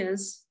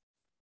ideas.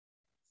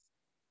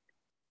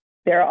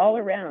 They're all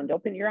around.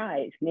 Open your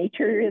eyes.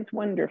 Nature is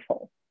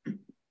wonderful.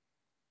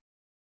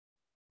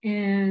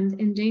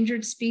 And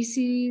endangered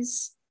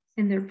species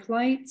and their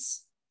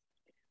plights.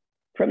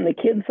 From the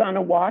kids on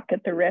a walk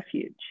at the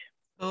refuge.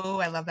 Oh,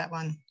 I love that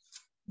one.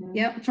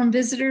 Yep, from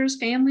visitors,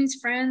 families,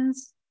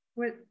 friends,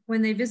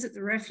 when they visit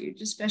the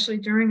refuge, especially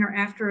during or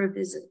after a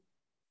visit.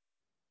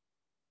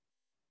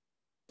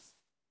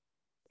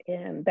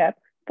 And that's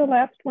the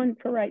last one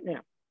for right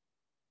now.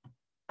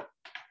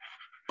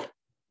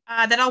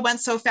 That all went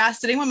so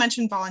fast. Did anyone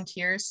mention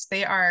volunteers?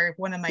 They are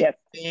one of my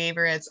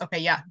favorites. Okay,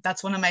 yeah,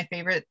 that's one of my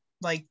favorite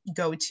like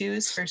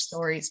go-tos for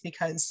stories,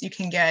 because you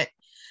can get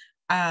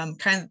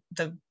kind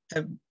of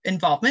the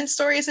involvement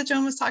stories that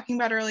Joan was talking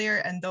about earlier,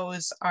 and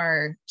those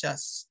are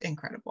just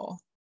incredible.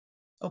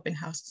 Open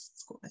house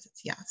school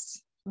visits,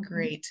 yes,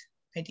 great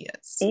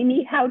ideas.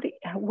 Amy, how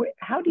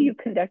do you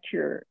conduct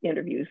your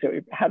interviews,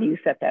 or how do you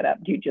set that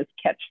up? Do you just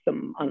catch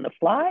them on the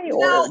fly,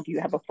 or do you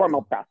have a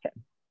formal process?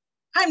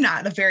 I'm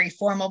not a very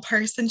formal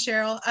person,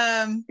 Cheryl.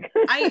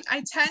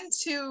 I tend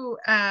to,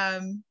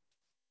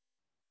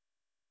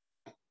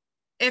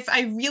 if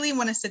I really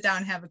want to sit down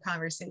and have a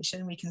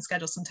conversation, we can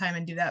schedule some time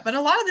and do that. But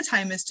a lot of the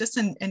time it's just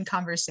in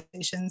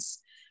conversations.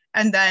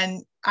 And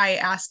then I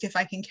ask if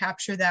I can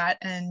capture that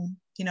and,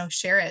 you know,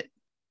 share it.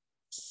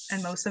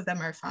 And most of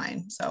them are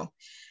fine. So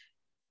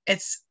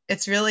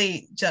it's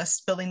really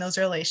just building those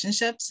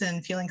relationships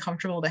and feeling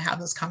comfortable to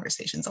have those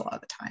conversations a lot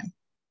of the time.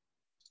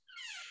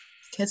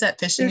 Kids at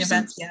fishing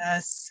events,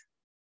 yes.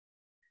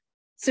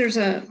 There's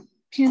a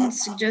Ken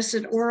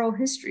suggested oral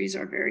histories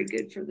are very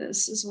good for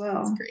this as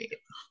well. That's great.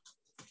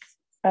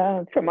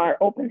 From our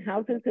open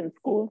houses and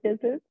school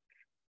visits,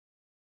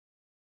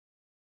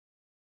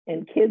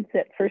 and kids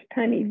at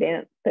first-time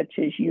events such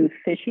as youth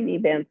fishing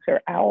events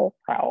or owl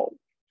prowls.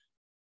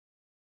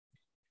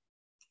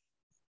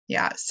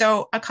 Yeah,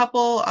 so a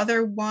couple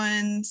other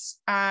ones,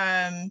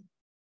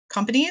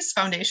 companies,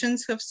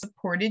 foundations who have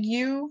supported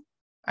you.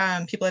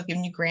 People have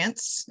given you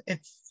grants. If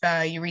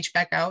you reach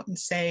back out and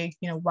say,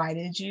 you know, why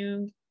did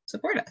you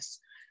support us?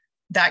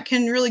 That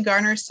can really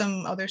garner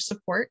some other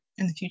support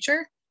in the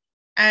future.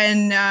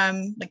 And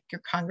like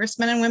your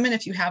congressmen and women,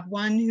 if you have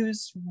one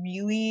who's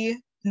really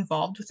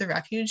involved with the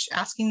refuge,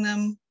 asking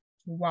them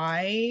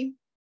why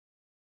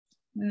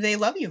they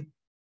love you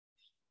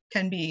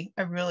can be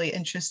a really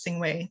interesting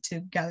way to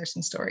gather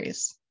some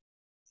stories.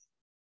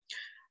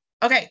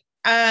 Okay,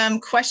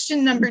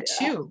 question number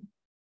 2.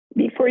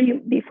 Before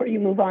you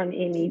move on,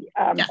 Amy,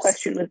 yes.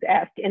 Question was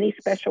asked, any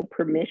special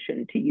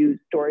permission to use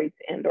stories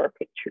and or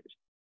pictures?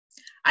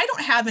 I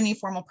don't have any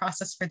formal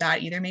process for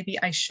that either.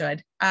 Maybe I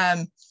should.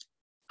 I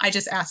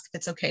just ask if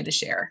it's okay to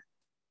share.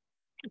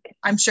 Okay.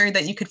 I'm sure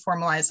that you could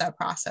formalize that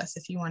process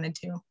if you wanted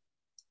to.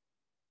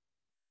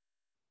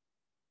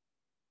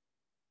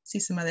 See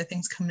some other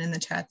things coming in the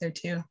chat there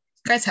too. You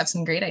guys have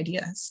some great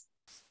ideas.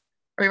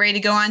 Are we ready to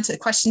go on to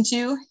question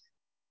 2?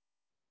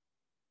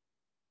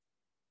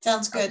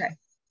 Sounds good.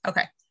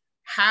 Okay.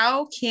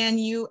 How can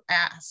you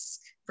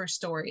ask for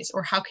stories,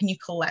 or how can you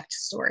collect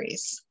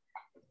stories?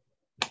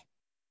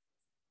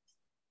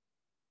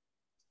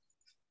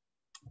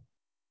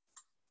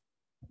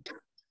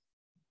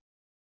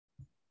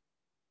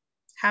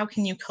 How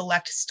can you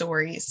collect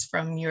stories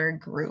from your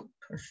group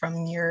or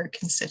from your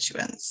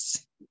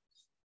constituents?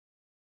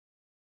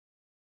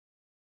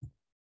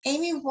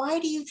 Amy, why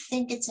do you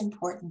think it's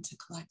important to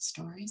collect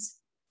stories?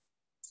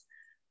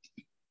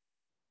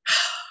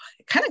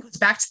 It kind of goes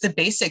back to the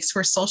basics.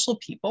 We're social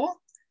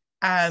people.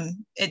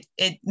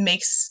 It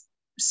makes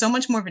so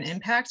much more of an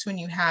impact when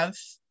you have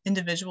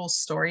individual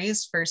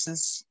stories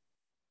versus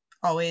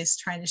always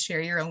trying to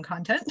share your own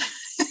content.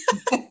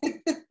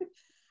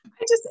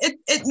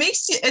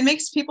 It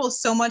makes people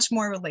so much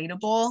more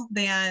relatable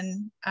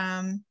than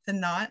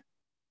not.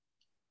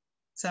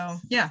 So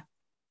yeah.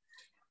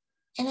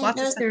 And I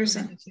know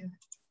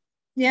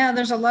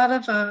there's a lot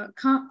of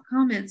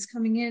comments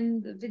coming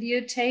in. The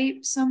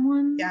videotape,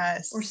 someone,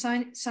 yes, or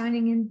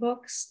signing in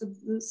books.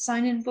 The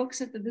sign-in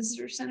books at the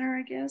visitor center,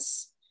 I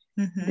guess.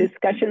 Mm-hmm.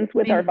 Discussions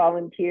with our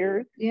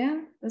volunteers.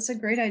 Yeah, that's a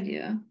great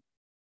idea.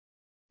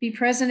 Be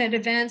present at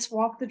events,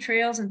 walk the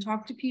trails and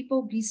talk to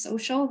people, be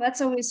social. That's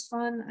always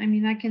fun. I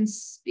mean, I can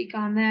speak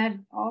on that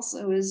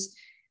also. Is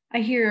I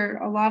hear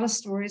a lot of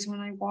stories when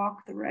I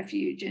walk the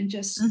refuge and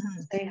just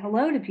say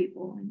hello to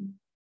people, and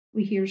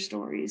we hear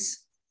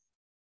stories.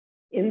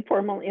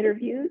 Informal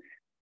interviews.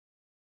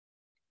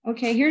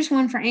 Okay, here's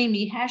one for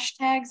Amy.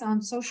 Hashtags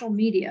on social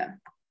media.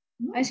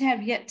 I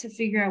have yet to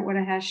figure out what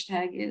a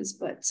hashtag is,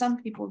 but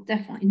some people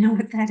definitely know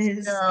what that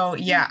is. So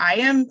yeah,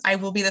 I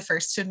will be the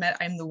first to admit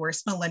I'm the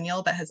worst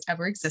millennial that has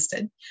ever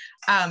existed.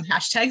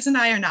 Hashtags and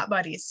I are not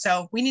buddies.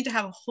 So we need to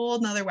have a whole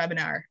nother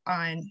webinar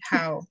on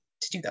how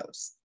to do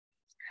those.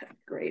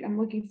 Great. I'm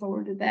looking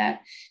forward to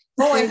that.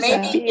 Oh, and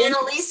maybe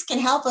Annalise can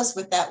help us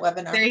with that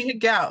webinar. There you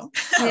go.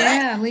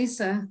 Yeah,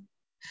 Lisa.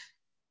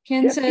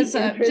 Ken says,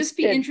 just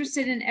be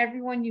interested in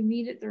everyone you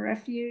meet at the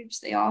refuge.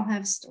 They all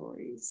have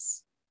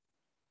stories.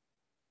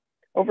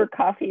 Over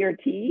coffee or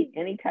tea,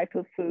 any type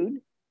of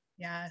food.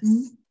 Yes.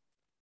 Mm-hmm.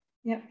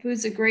 Yeah,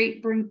 food's a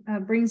great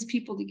brings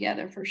people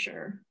together for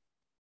sure.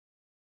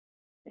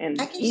 And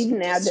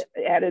even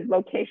added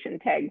location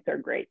tags are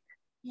great.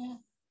 Yeah,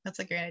 that's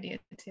a great idea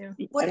too.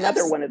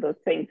 Another one of those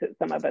things that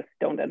some of us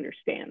don't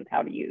understand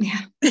how to use.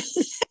 Yeah.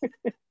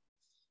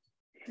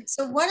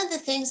 So one of the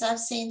things I've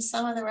seen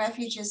some of the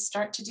refuges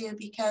start to do,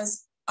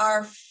 because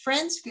our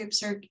friends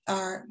groups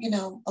are, you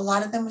know, a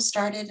lot of them were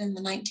started in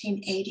the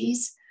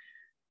 1980s.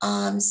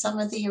 Some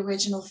of the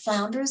original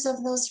founders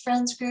of those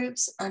friends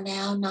groups are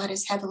now not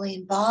as heavily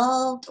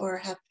involved or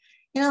have,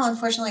 you know,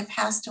 unfortunately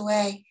passed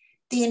away.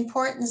 The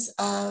importance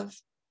of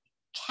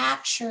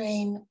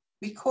capturing,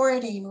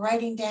 recording,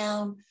 writing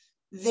down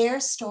their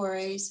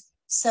stories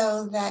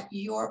so that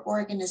your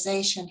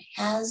organization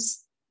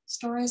has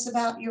stories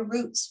about your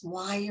roots,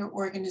 why your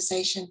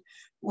organization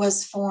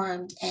was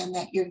formed, and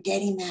that you're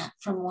getting that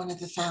from one of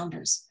the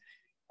founders.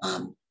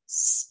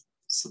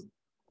 So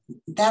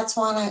that's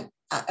one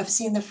I've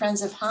seen the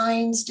Friends of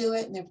Hines do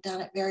it, and they've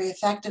done it very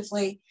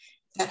effectively,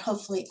 that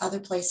hopefully other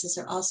places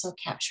are also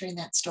capturing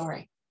that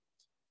story.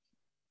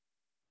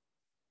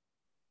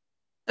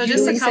 So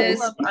just a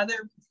couple of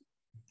other.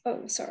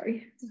 Oh,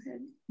 sorry. Go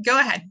ahead. Go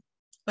ahead.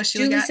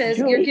 Julie says,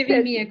 you're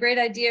giving me a great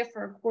idea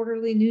for a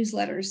quarterly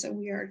newsletter. So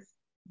we are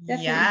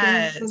definitely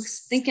getting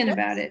folks thinking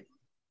about it.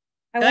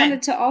 I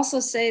wanted to also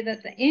say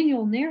that the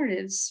annual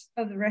narratives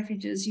of the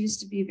refuges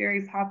used to be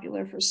very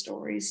popular for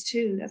stories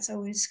too. That's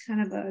always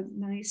kind of a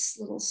nice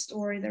little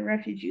story the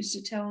refuge used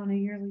to tell on a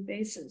yearly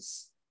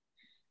basis.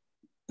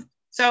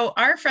 So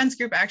our friends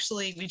group,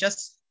 actually, we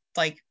just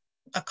like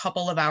a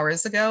couple of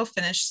hours ago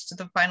finished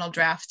the final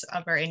draft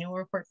of our annual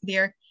report for the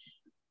year.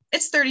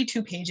 It's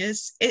 32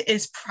 pages. It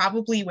is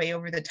probably way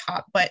over the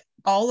top, but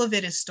all of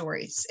it is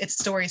stories. It's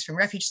stories from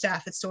refuge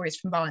staff. It's stories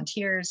from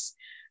volunteers.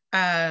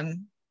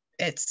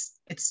 It's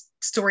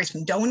stories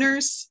from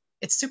donors.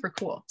 It's super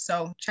cool.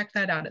 So check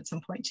that out at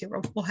some point too.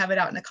 We'll have it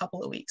out in a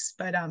couple of weeks,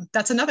 but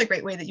that's another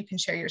great way that you can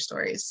share your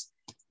stories.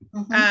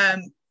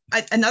 Mm-hmm.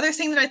 Another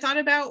thing that I thought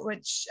about,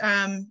 which,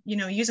 you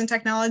know, using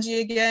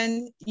technology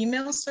again,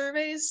 email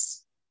surveys.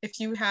 If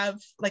you have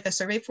like a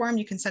survey form,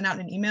 you can send out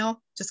an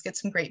email, just get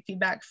some great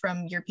feedback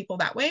from your people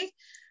that way.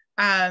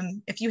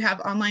 If you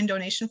have online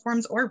donation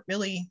forms, or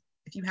really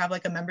if you have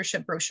like a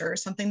membership brochure or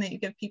something that you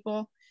give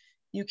people,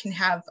 you can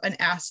have an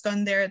ask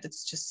on there that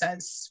just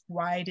says,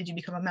 why did you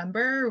become a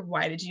member?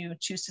 Why did you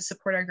choose to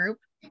support our group?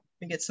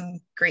 We get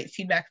some great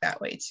feedback that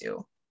way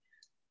too.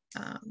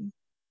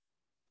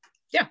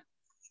 Yeah.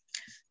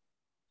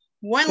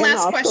 One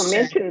last question. Also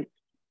mentioned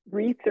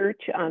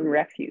research on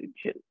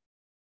refuges.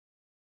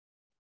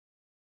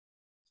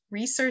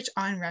 Research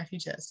on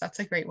refuges. That's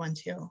a great one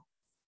too.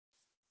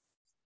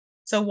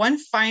 So one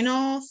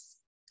final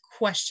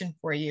question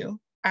for you,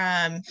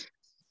 kind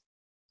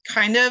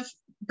of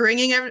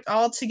bringing it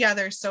all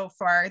together so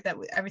far, that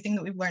everything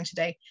that we've learned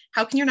today.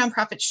 How can your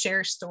nonprofit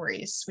share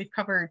stories? We've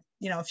covered,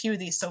 you know, a few of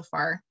these so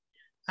far,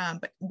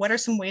 but what are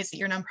some ways that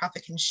your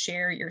nonprofit can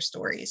share your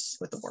stories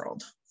with the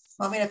world?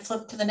 Want me to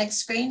flip to the next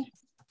screen?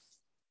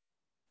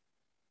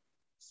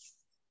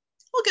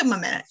 We'll give them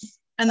a minute,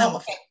 and then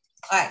okay.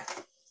 All right.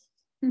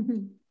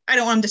 I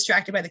don't want them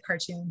distracted by the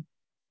cartoon.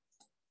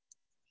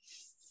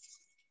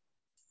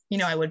 You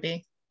know I would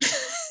be.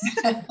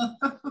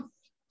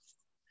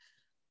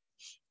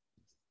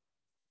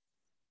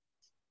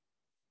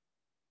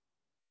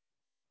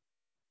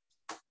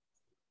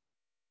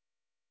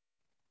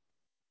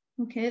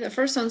 Okay, the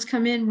first one's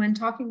come in when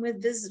talking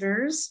with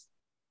visitors.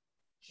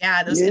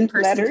 Yeah, those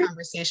in-person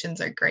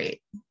conversations are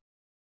great.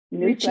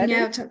 Reaching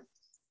out to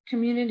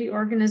community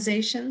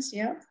organizations,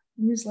 yep,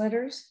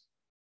 newsletters.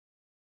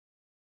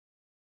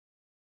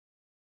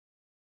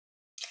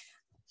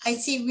 I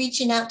see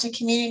reaching out to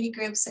community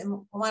groups,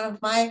 and one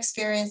of my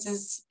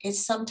experiences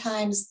is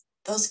sometimes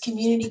those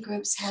community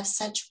groups have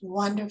such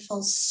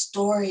wonderful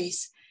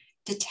stories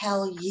to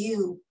tell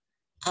you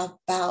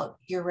about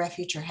your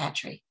refuge or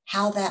hatchery,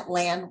 how that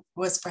land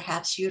was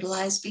perhaps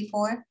utilized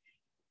before,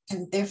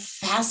 and they're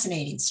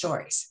fascinating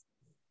stories.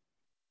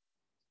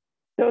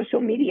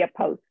 Social media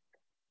posts.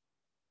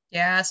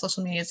 Yeah,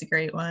 social media is a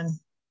great one.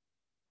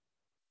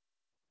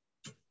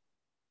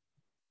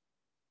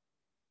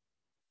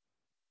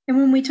 And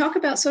when we talk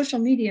about social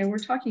media, we're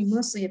talking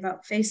mostly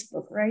about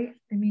Facebook, right?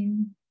 I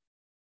mean,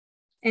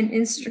 and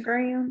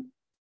Instagram.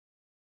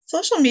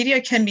 Social media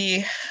can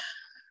be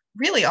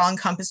really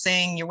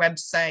all-encompassing, your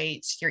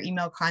website, your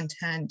email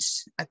content.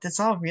 That's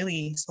all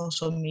really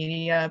social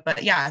media.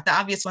 But yeah, the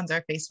obvious ones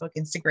are Facebook,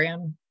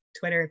 Instagram,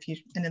 Twitter, if you're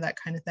into that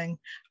kind of thing.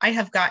 I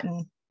have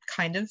gotten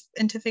kind of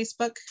into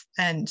Facebook,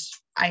 and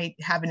I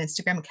have an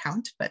Instagram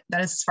account, but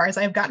that is as far as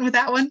I've gotten with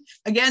that one.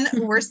 Again,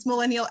 worst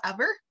millennial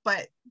ever,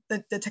 but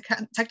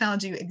the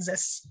technology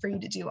exists for you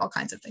to do all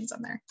kinds of things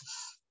on there.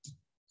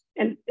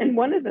 And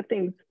one of the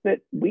things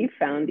that we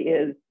found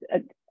is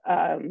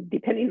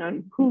depending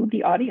on who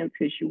the audience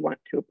is you want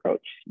to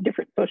approach,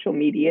 different social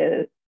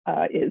media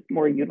is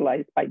more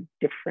utilized by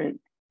different,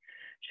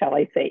 shall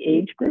I say,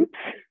 age groups.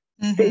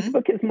 Mm-hmm.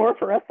 Facebook is more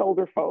for us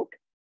older folk,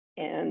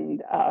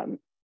 and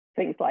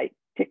things like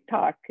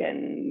TikTok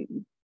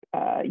and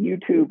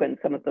YouTube and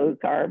some of those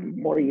are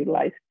more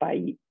utilized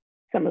by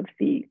some of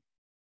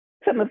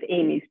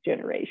Amy's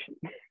generation.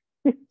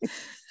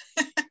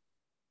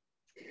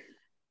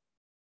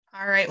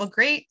 All right, well,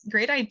 great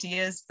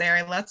ideas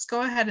there. Let's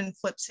go ahead and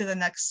flip to the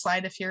next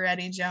slide if you're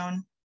ready,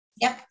 Joan.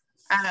 Yep.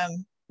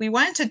 We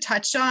wanted to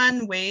touch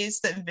on ways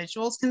that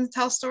visuals can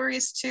tell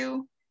stories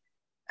too.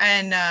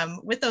 And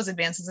with those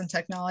advances in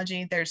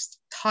technology, there's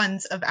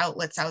tons of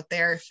outlets out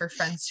there for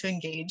friends to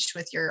engage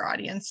with your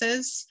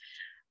audiences.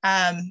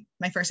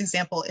 My first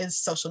example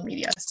is social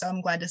media, so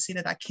I'm glad to see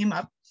that came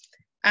up.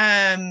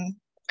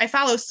 I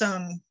follow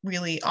some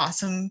really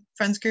awesome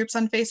friends groups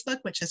on Facebook,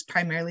 which is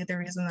primarily the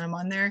reason that I'm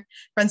on there.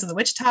 Friends of the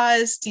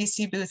Wichitas,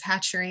 DC Booth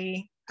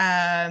Hatchery,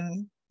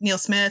 Neil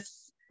Smith,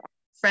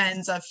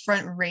 Friends of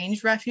Front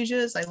Range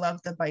Refuges. I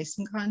love the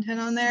bison content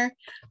on there.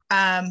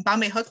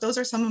 Bombay Hook, those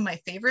are some of my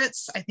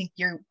favorites. I think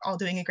you're all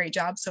doing a great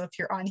job. So if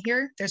you're on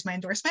here, there's my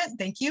endorsement.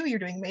 Thank you, you're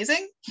doing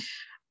amazing.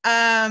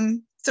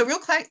 So real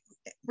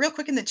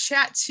quick in the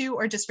chat too,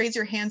 or just raise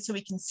your hand so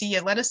we can see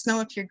you. Let us know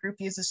if your group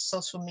uses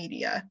social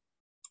media.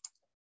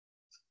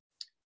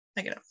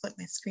 I gotta flip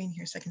my screen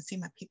here so I can see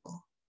my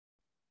people.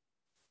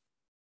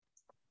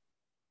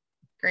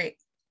 Great.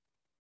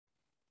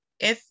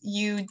 If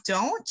you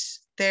don't,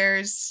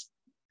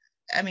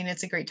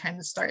 it's a great time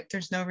to start.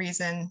 There's no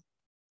reason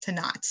to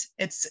not.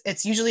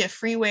 It's usually a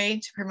free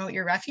way to promote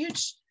your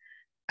refuge.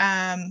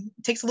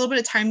 It takes a little bit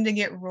of time to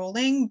get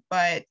rolling,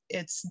 but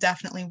it's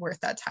definitely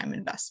worth that time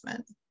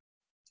investment.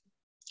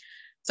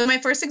 So my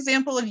first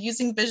example of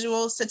using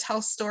visuals to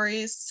tell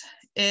stories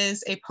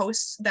is a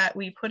post that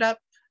we put up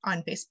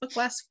on Facebook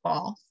last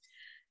fall.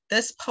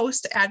 This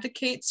post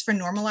advocates for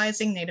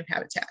normalizing native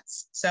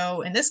habitats.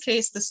 So in this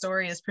case, the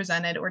story is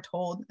presented or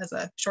told as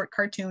a short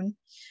cartoon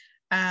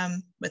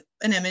with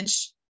an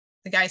image.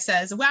 The guy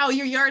says, "Wow,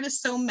 your yard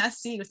is so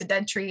messy with the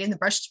dead tree and the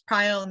brush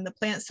pile and the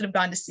plants that have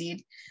gone to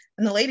seed."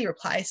 And the lady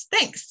replies,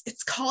 "Thanks,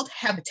 it's called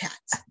habitat."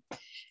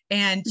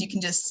 And you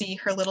can just see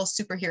her little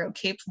superhero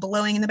cape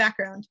blowing in the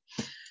background.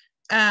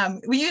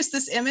 We used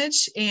this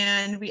image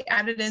and we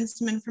added in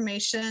some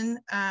information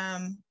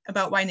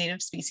about why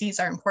native species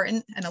are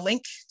important and a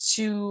link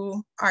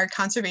to our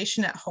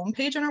Conservation at Home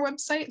page on our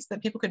website so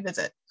that people could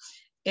visit.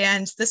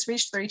 And this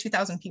reached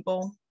 32,000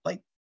 people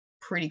like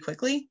pretty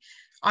quickly.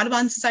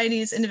 Audubon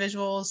societies,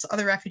 individuals,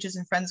 other refuges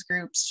and friends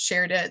groups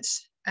shared it.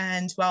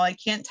 And while I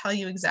can't tell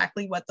you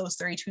exactly what those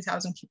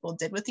 32,000 people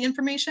did with the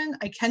information,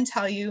 I can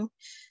tell you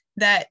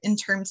that in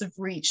terms of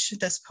reach,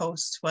 this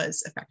post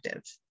was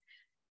effective.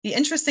 The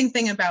interesting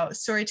thing about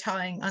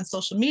storytelling on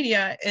social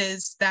media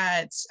is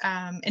that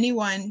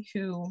anyone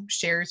who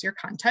shares your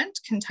content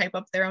can type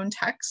up their own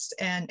text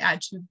and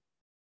add to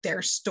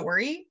their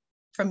story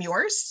from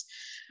yours.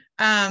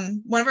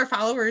 One of our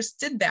followers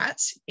did that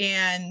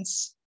and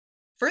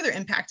further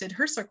impacted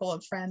her circle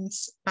of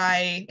friends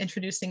by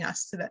introducing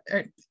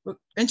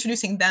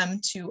them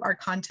to our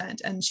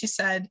content. And she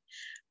said,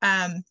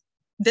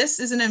 "This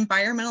is an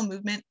environmental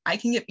movement I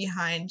can get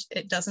behind.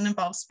 It doesn't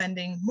involve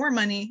spending more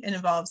money. It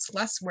involves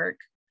less work.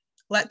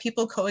 Let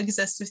people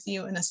coexist with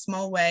you in a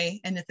small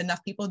way. And if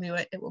enough people do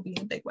it, it will be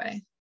in a big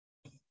way."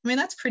 I mean,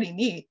 that's pretty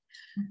neat.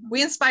 Mm-hmm.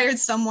 We inspired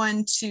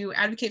someone to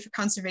advocate for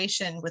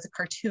conservation with a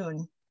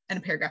cartoon and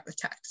a paragraph of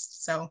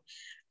text. So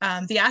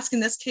the ask in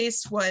this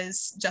case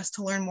was just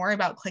to learn more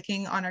about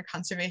clicking on our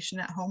Conservation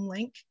at Home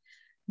link.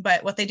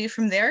 But what they do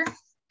from there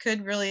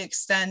could really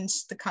extend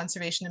the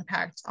conservation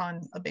impact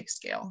on a big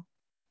scale.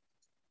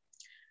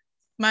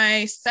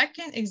 My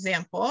second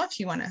example, if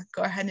you want to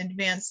go ahead and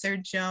advance there,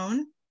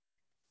 Joan,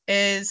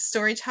 is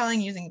storytelling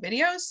using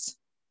videos.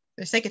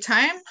 For the sake of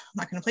time, I'm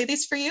not going to play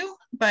these for you,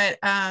 but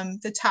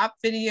the top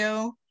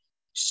video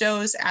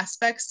shows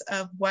aspects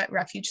of what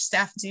refuge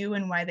staff do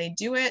and why they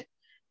do it.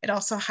 It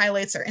also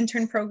highlights our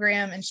intern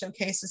program and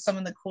showcases some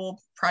of the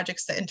cool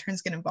projects that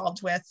interns get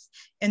involved with.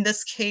 In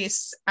this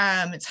case,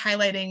 it's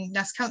highlighting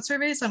nest count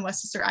surveys on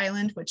Westchester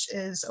Island, which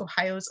is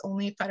Ohio's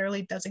only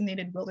federally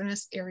designated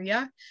wilderness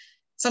area,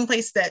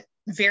 someplace that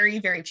very,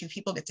 very few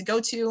people get to go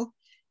to.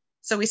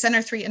 So we sent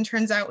our 3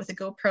 interns out with a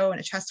GoPro and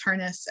a chest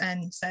harness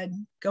and said,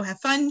 "Go have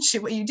fun,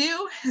 shoot what you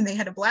do." And they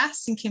had a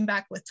blast and came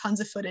back with tons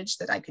of footage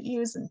that I could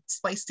use and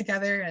splice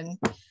together and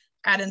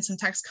add in some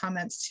text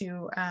comments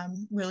to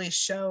really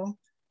show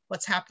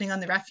what's happening on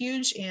the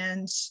refuge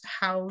and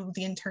how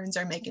the interns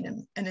are making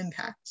an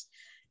impact.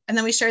 And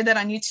then we shared that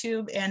on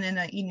YouTube and in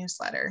an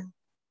e-newsletter.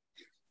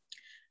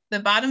 The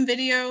bottom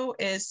video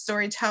is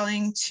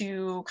storytelling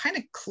to kind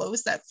of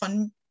close that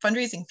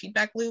fundraising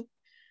feedback loop.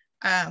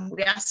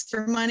 We ask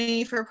for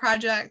money for a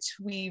project,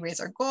 we raise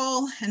our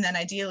goal, and then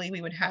ideally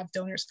we would have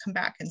donors come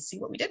back and see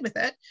what we did with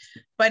it.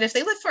 But if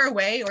they live far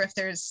away or if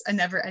there's a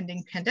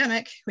never-ending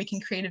pandemic, we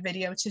can create a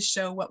video to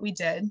show what we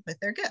did with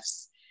their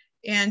gifts.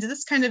 And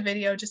this kind of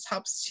video just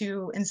helps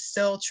to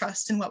instill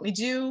trust in what we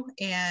do,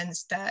 and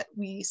that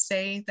we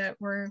say that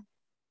what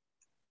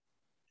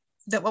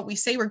we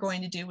say we're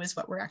going to do is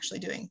what we're actually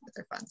doing with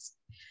our funds.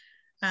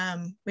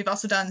 We've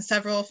also done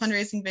several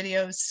fundraising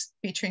videos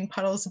featuring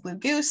Puddles of Blue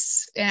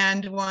Goose,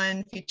 and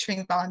one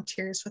featuring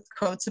volunteers with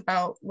quotes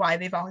about why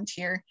they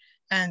volunteer.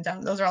 And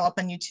those are all up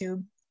on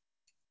YouTube.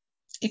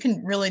 You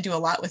can really do a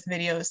lot with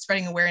videos,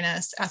 spreading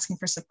awareness, asking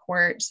for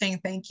support,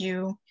 saying thank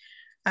you.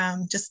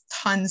 Just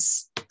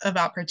tons of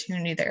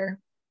opportunity there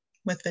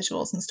with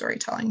visuals and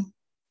storytelling.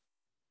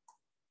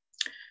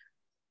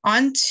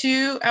 On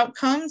to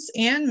outcomes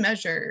and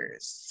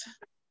measures.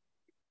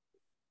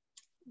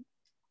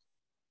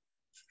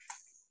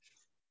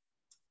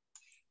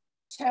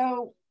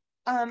 So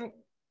I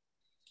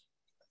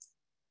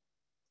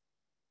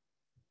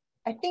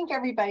think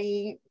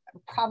everybody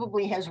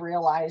probably has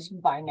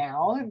realized by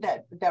now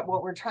that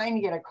what we're trying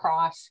to get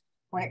across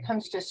when it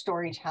comes to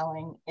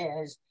storytelling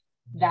is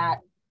that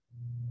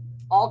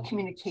all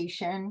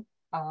communication,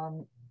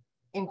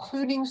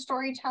 including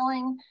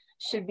storytelling,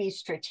 should be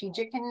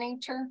strategic in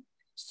nature.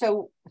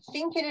 So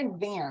think in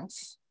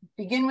advance,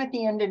 begin with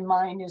the end in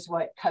mind is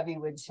what Covey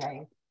would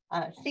say.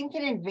 Think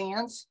in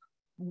advance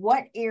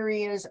what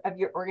areas of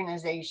your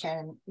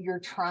organization you're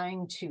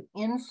trying to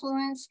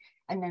influence,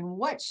 and then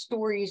what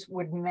stories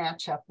would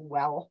match up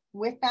well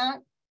with that.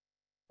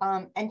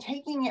 And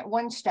taking it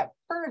one step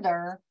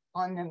further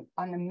on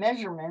the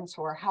measurements,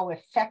 or how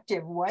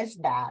effective was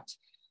that,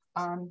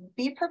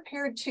 be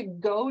prepared to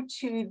go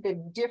to the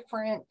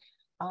different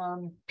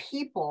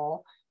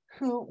people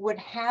who would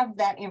have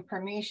that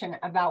information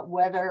about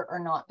whether or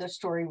not the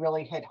story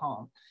really hit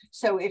home.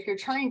 So if you're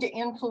trying to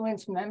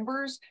influence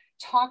members,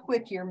 talk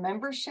with your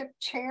membership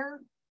chair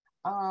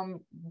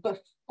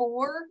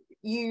before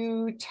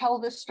you tell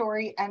the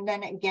story, and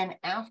then again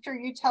after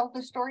you tell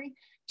the story,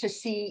 to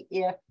see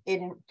if it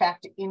in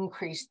fact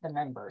increased the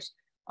members.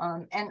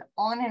 And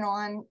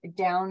on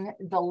down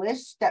the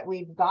list that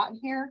we've got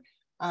here.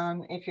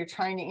 If you're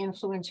trying to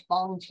influence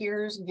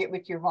volunteers, get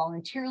with your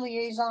volunteer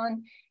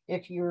liaison.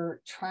 If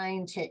you're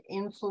trying to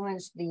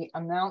influence the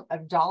amount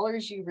of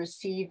dollars you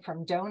receive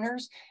from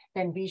donors,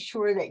 then be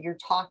sure that you're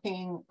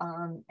talking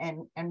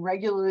and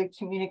regularly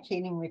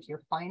communicating with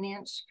your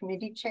finance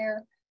committee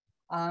chair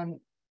on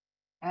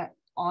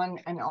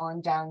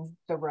down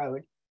the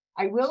road.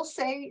 I will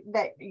say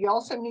that you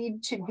also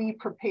need to be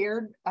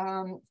prepared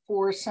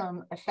for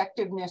some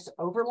effectiveness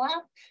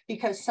overlap,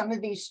 because some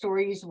of these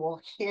stories will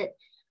hit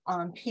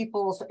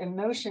people's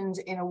emotions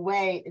in a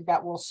way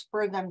that will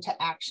spur them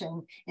to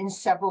action in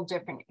several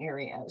different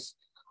areas.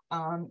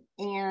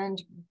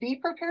 And be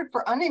prepared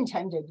for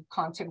unintended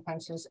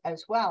consequences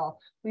as well.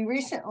 We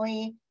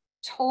recently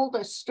told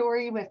a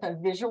story with a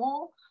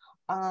visual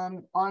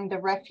on the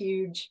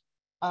refuge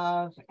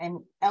of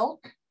an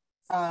elk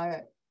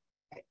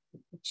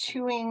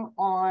chewing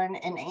on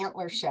an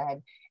antler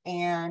shed,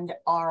 and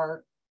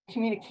our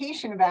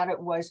communication about it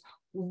was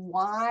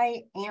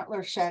why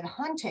antler shed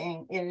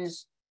hunting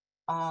is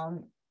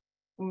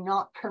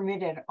not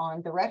permitted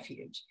on the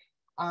refuge.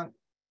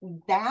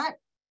 That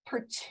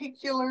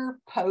particular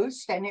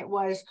post, and it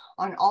was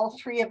on all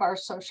three of our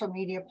social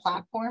media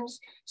platforms,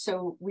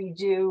 so we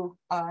do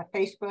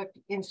Facebook,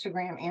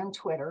 Instagram, and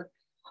Twitter.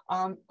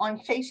 On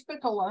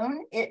Facebook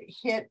alone, it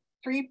hit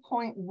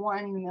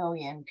 3.1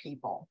 million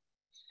people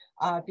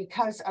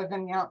because of the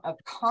amount of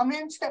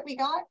comments that we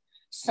got.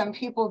 Some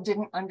people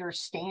didn't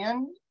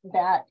understand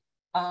that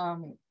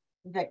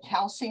the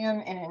calcium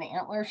in an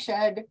antler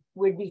shed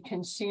would be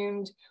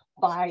consumed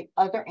by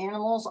other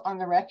animals on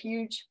the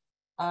refuge.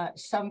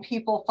 Some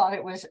people thought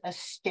it was a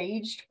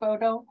staged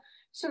photo.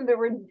 So there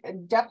were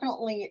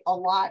definitely a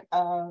lot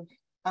of,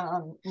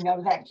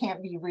 no, that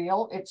can't be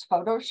real, it's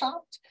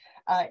photoshopped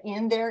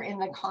in there in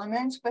the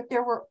comments, but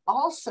there were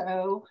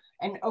also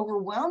an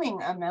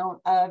overwhelming amount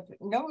of,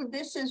 no,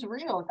 this is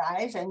real,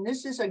 guys, and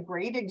this is a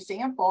great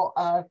example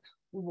of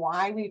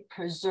why we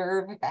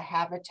preserve the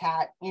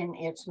habitat in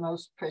its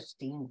most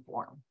pristine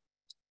form.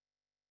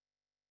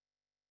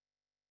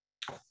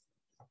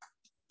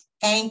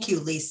 Thank you,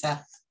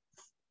 Lisa.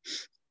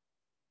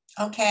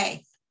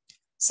 Okay,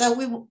 so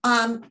we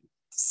want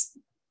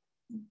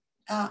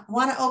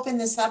to open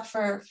this up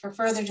for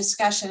further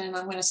discussion, and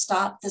I'm going to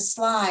stop the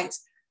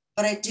slides,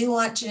 but I do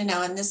want you to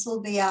know, and this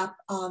will be up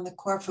on the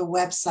Corfu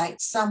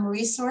website, some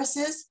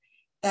resources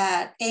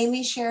that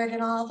Amy shared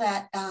and all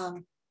that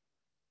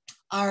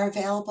are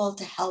available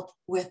to help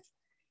with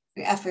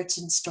your efforts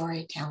in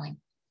storytelling.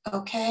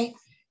 Okay,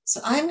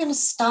 so I'm going to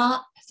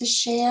stop the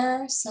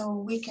share so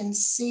we can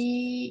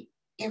see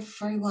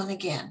everyone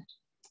again.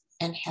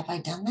 And have I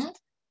done that?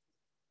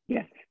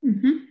 Yes.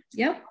 Mm-hmm.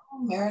 Yep. Oh,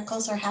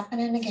 miracles are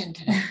happening again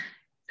today.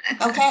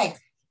 Okay.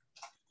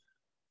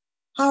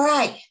 All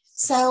right.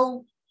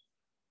 So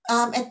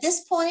at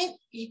this point,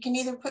 you can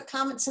either put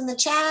comments in the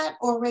chat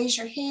or raise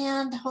your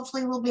hand.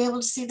 Hopefully we'll be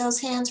able to see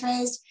those hands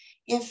raised.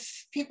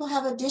 If people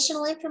have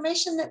additional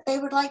information that they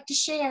would like to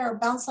share or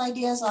bounce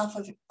ideas off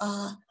of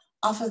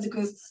the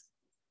group,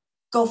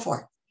 go for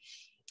it.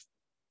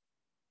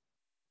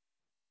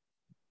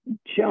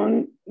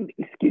 Joan,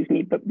 excuse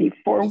me, but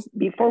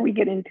before we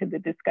get into the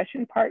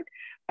discussion part,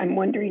 I'm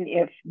wondering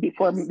if,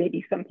 before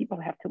maybe some people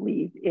have to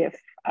leave, if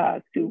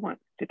Sue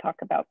wants to talk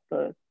about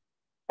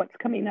what's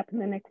coming up in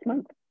the next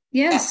month.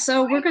 Yes,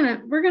 so we're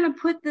gonna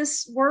put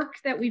this work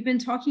that we've been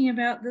talking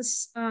about,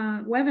 this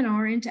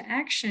webinar, into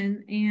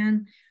action,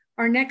 and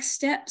our next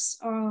steps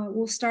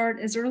will start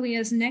as early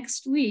as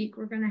next week.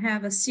 We're going to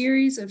have a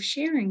series of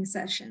sharing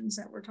sessions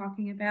that we're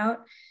talking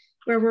about,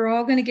 where we're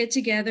all going to get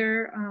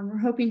together. We're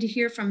hoping to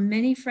hear from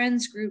many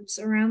friends groups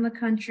around the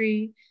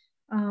country.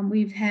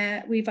 We've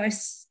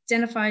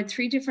identified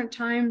 3 different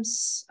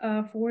times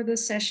for the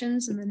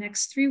sessions in the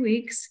next 3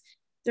 weeks.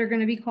 They're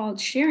going to be called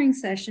sharing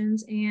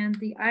sessions, and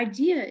the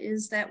idea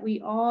is that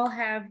we all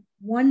have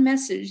one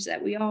message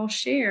that we all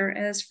share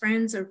as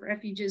friends of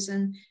refuges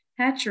and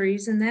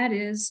hatcheries, and that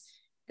is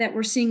that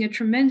we're seeing a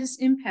tremendous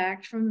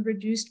impact from the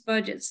reduced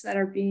budgets that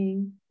are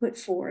being put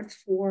forth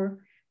for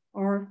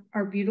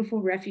our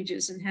beautiful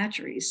refuges and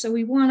hatcheries. So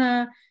we want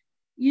to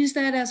use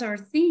that as our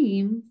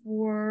theme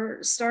for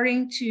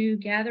starting to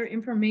gather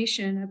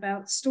information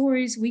about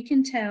stories we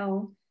can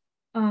tell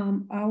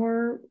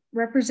our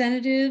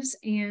representatives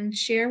and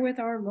share with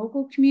our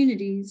local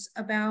communities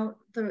about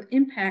the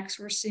impacts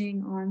we're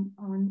seeing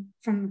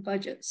from the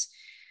budgets.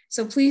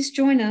 So please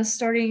join us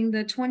starting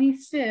the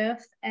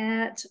 25th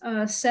at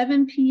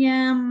 7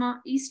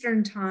 p.m.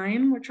 Eastern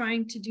time. We're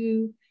trying to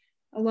do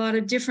a lot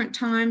of different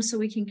times so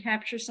we can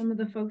capture some of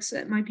the folks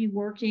that might be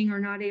working or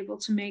not able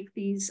to make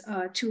these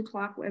 2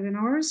 o'clock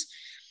webinars.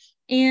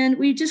 And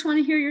we just want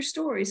to hear your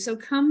stories. So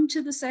come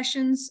to the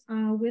sessions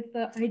with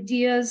the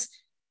ideas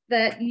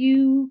that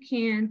you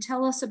can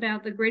tell us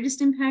about the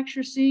greatest impacts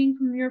you're seeing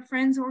from your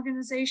friends'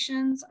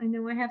 organizations. I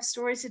know I have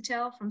stories to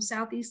tell from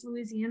Southeast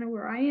Louisiana,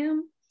 where I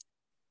am.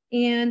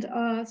 And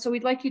so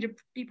we'd like you to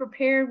be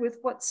prepared with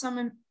what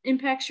some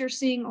impacts you're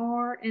seeing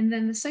are. And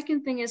then the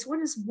second thing is, what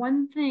is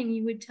one thing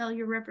you would tell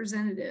your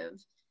representative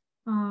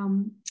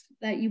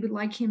that you would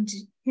like him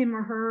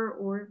or her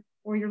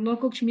or your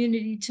local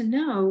community to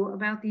know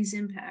about these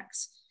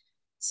impacts?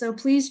 So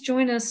please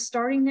join us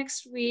starting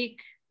next week,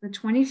 the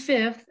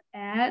 25th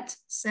at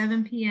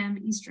 7 p.m.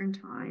 Eastern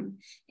time.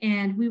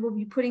 And we will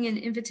be putting an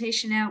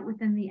invitation out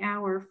within the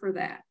hour for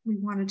that. We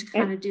wanted to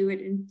kind of do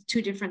it in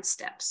 2 different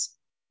steps.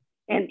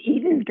 And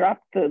Eden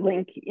dropped the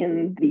link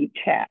in the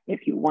chat.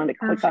 If you want to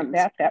click on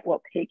that, that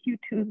will take you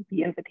to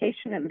the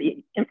invitation and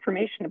the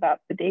information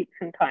about the dates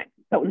and times.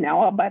 So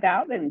now I'll butt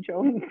out and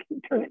Joan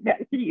can turn it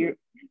back to you.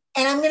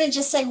 And I'm going to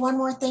just say one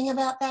more thing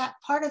about that.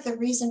 Part of the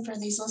reason for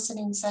these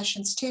listening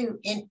sessions too,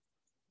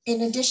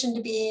 in addition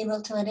to being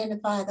able to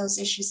identify those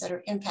issues that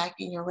are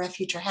impacting your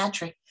refuge or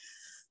hatchery,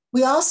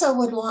 we also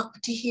would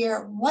want to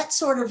hear what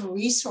sort of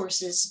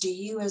resources do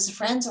you as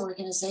friends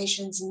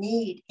organizations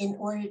need in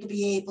order to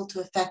be able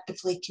to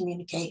effectively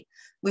communicate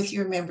with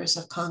your members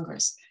of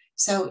Congress.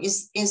 So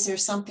is there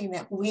something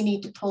that we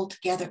need to pull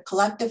together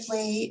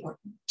collectively, or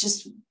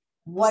just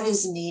what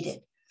is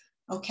needed?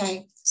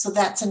 Okay, so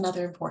that's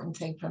another important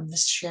thing from the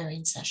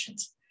sharing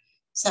sessions.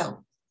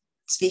 So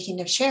speaking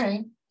of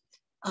sharing,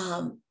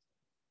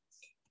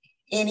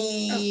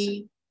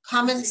 any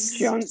comments,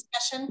 Joan,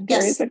 discussion?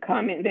 There Yes. is a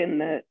comment in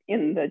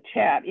the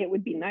chat. It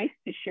would be nice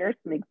to share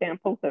some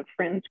examples of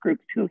friends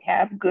groups who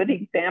have good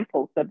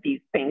examples of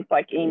these things,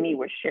 like Amy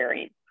was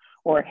sharing,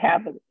 or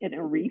have in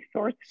a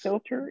resource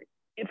folder,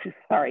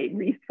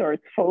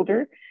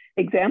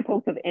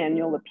 examples of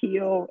annual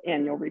appeal,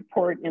 annual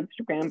report,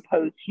 Instagram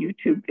posts,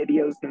 YouTube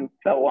videos, and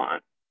so on.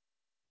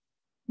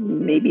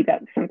 Maybe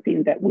that's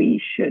something that we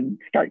should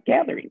start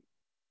gathering.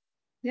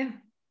 Yeah.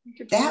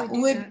 That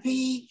would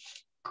be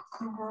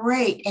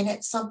great. And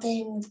it's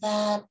something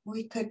that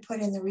we could put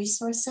in the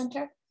resource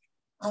center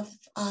of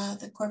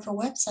the Corfa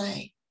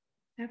website.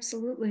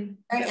 Absolutely.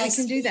 Right, I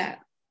can do that.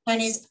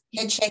 Honey's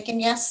head shaking.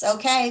 Yes.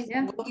 Okay.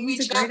 Yeah, we'll be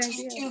reaching out to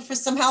you too for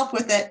some help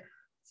with it.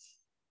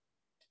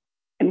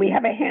 And we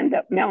have a hand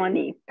up,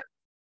 Melanie.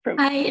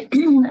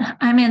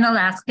 I'm in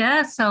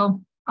Alaska,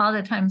 so all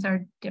the times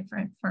are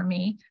different for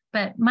me.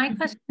 But my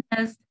question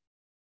is,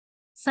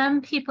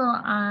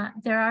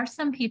 there are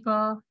some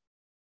people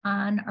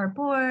on our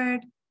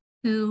board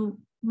who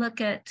look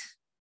at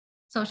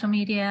social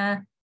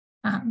media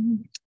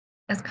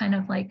as kind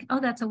of like, oh,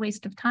 that's a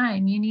waste of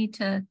time. You need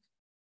to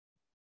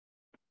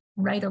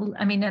write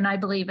and I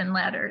believe in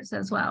letters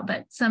as well,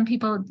 but some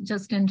people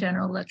just in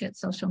general look at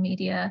social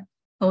media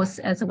posts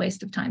as a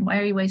waste of time. Why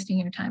are you wasting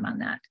your time on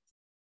that?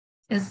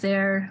 Is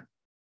there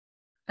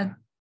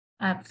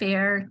a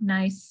fair,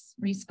 nice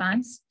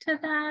response to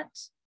that?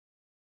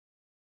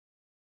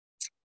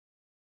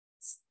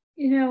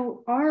 You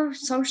know, our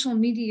social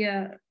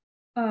media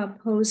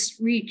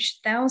posts reach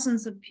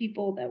thousands of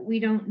people that we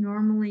don't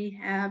normally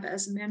have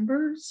as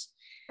members.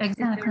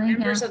 Exactly. They're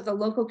members of the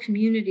local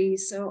community.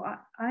 So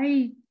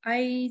I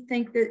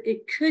think that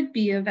it could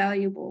be a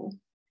valuable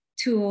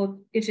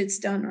tool if it's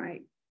done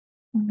right.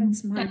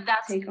 That's my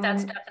take on it.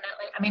 That's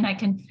definitely, I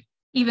can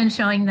even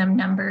showing them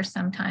numbers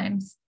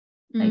sometimes.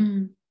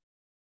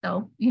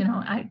 So,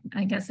 I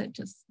guess it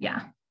just,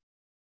 yeah.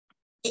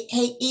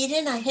 Hey,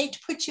 Eden, I hate to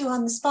put you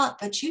on the spot,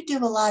 but you do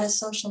a lot of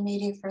social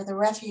media for the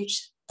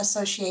Refuge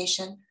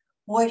Association.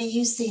 What do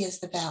you see as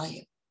the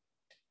value?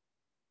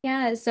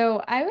 Yeah,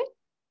 so I would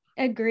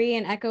agree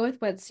and echo with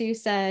what Sue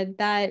said,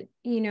 that,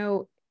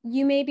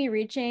 you may be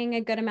reaching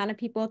a good amount of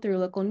people through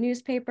local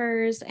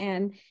newspapers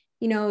and,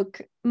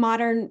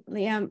 modern,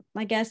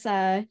 I guess,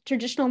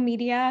 traditional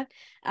media,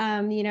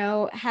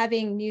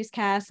 having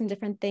newscasts and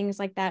different things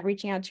like that,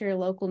 reaching out to your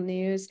local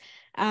news.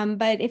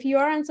 But if you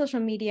are on social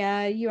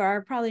media, you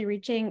are probably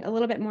reaching a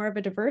little bit more of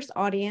a diverse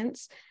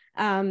audience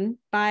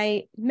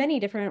by many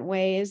different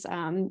ways.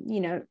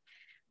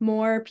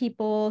 More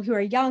people who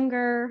are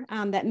younger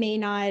that may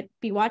not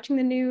be watching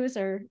the news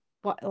or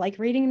like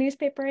reading a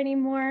newspaper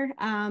anymore.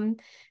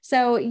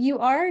 So you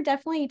are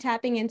definitely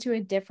tapping into a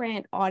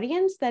different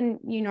audience than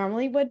you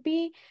normally would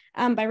be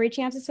by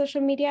reaching out to social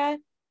media.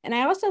 And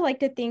I also like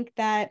to think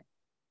that,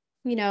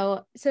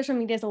 social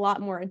media is a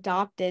lot more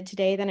adopted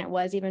today than it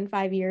was even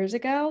 5 years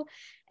ago.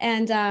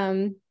 And,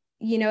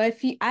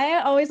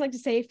 I always like to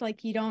say, if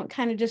like you don't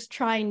kind of just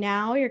try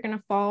now, you're going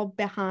to fall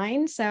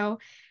behind. So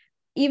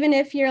even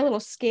if you're a little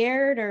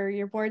scared or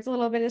your board's a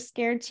little bit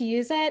scared to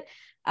use it,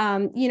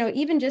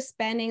 even just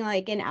spending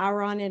like an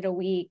hour on it a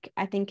week,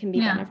 I think can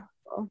be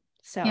beneficial.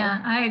 So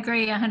yeah, I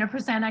agree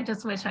 100%. I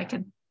just wish I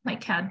could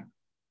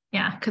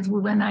because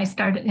when I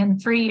started in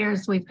 3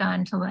 years, we've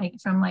gone to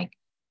from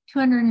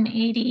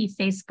 280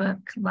 Facebook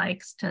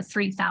likes to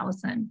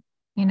 3,000,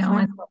 and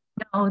I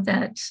know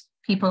that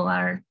people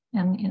are,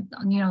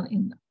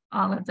 in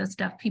all of the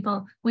stuff,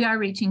 we are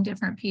reaching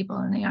different people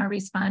and they are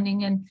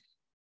responding. And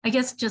I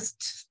guess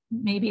just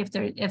maybe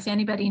if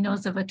anybody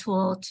knows of a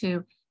tool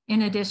to,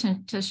 in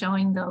addition to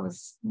showing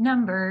those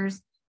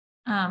numbers,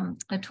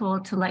 a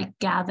tool to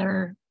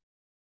gather,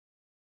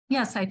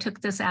 yes, I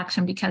took this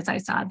action because I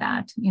saw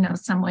that,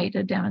 some way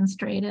to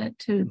demonstrate it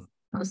to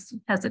those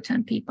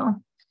hesitant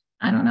people.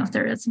 I don't know if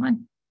there is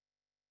one.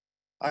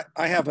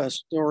 I have a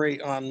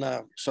story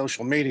on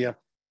social media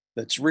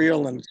that's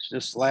real, and it's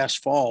just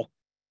last fall.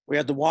 We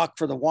had the Walk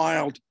for the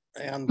Wild,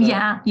 and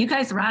yeah, you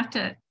guys rocked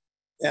it.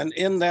 And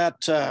in that,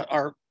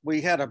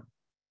 we had a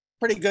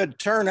pretty good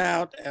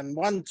turnout, and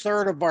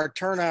 1/3 of our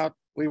turnout,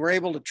 we were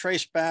able to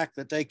trace back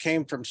that they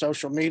came from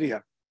social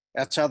media.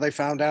 That's how they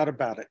found out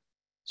about it.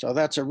 So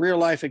that's a real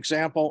life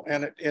example,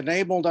 and it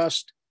enabled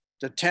us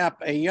to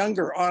tap a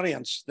younger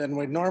audience than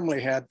we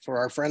normally had for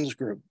our friends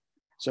group.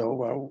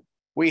 So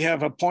we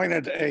have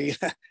appointed a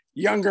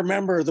younger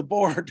member of the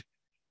board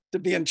to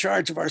be in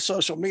charge of our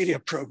social media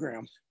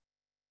program.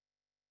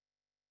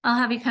 I'll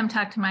have you come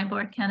talk to my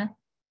board, Kenneth.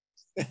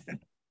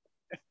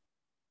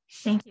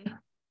 Thank you.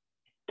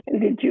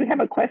 And did you have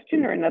a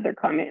question or another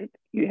comment?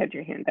 You had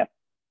your hand up.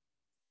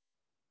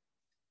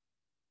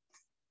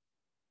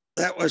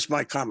 That was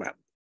my comment.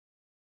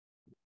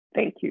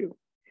 Thank you.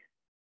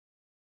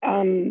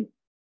 I'm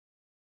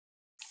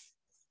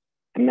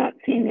not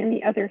seeing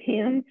any other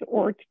hands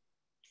or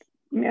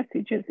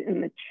messages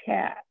in the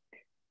chat.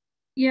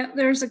 Yeah,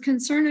 there's a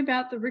concern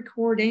about the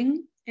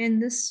recording,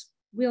 and this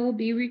will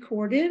be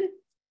recorded.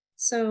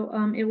 So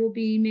it will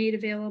be made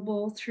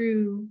available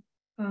through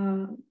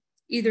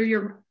either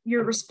your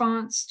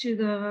response to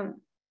the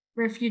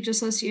Refuge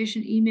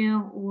Association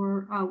email,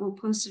 or we'll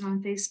post it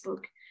on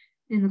Facebook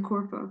in the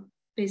Corfa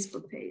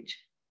Facebook page.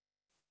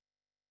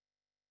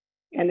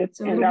 And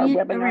our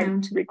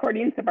webinars,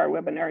 recordings of our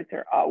webinars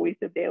are always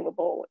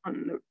available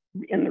in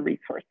the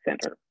Resource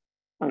Center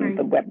on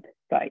the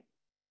website.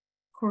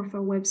 Corfa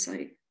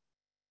website.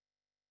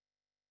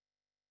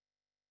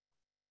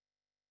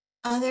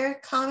 Other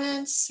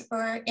comments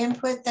or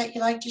input that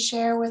you'd like to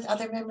share with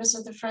other members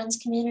of the Friends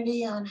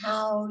community on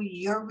how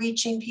you're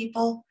reaching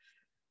people?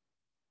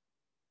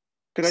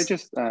 Could I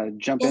just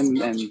jump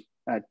in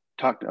and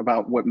talk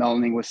about what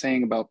Melanie was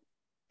saying about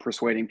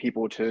persuading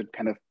people to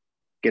kind of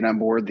get on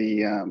board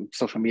the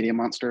social media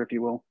monster, if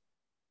you will?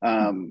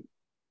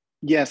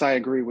 Yes, I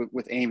agree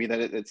with Amy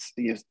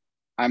that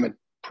I'm a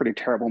pretty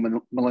terrible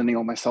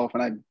millennial myself,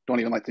 and I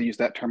don't even like to use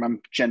that term. I'm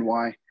Gen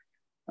Y.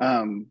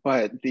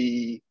 But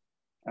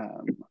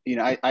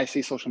I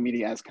see social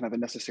media as kind of a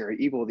necessary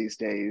evil these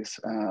days,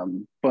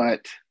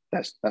 but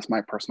that's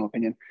my personal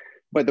opinion.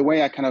 But the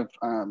way I kind of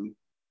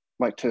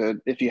like to,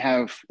 if you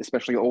have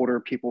especially older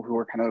people who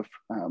are kind of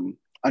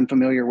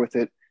unfamiliar with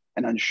it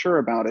and unsure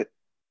about it,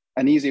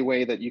 an easy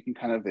way that you can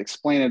kind of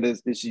explain it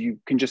is you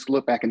can just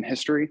look back in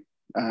history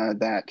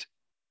that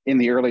in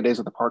the early days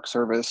of the Park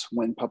Service,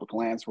 when public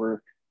lands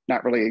were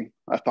not really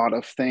a thought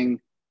of thing,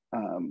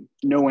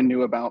 no one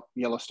knew about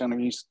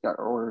Yellowstone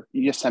or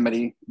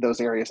Yosemite, those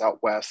areas out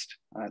west,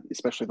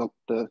 especially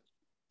the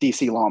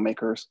DC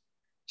lawmakers.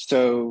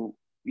 So,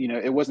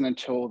 it wasn't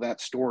until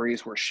that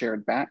stories were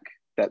shared back,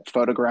 that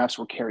photographs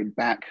were carried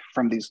back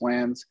from these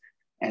lands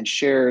and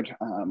shared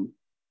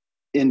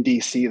in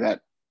DC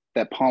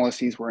that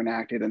policies were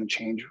enacted and a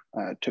change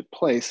took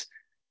place.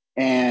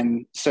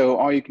 And so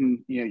all you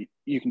can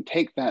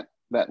take that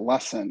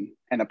lesson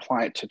and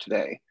apply it to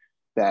today,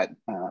 that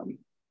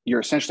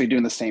you're essentially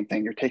doing the same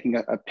thing. You're taking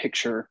a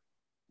picture,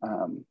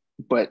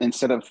 but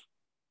instead of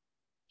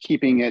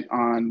keeping it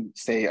on,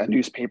 say, a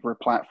newspaper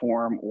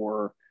platform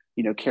or,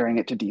 you know, carrying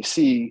it to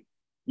DC,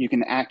 you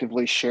can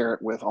actively share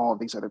it with all of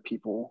these other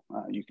people.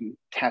 You can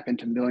tap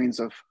into millions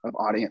of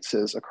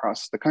audiences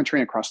across the country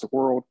and across the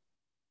world.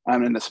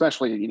 And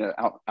especially, you know,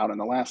 out in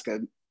Alaska,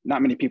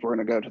 not many people are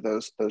going to go to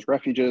those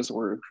refuges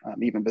or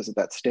even visit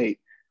that state.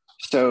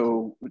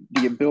 So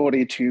the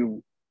ability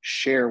to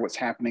share what's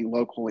happening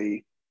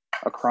locally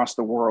across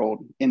the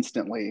world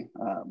instantly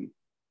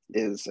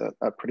is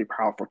a pretty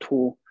powerful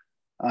tool.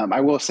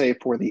 I will say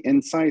for the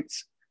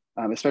insights,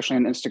 especially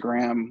on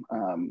Instagram,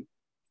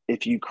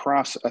 if you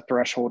cross a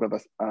threshold of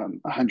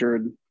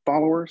 100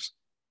 followers,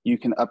 you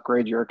can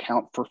upgrade your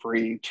account for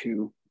free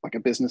to like a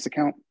business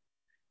account,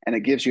 and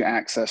it gives you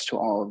access to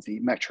all of the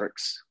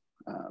metrics.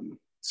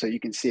 So you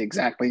can see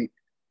exactly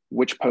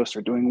which posts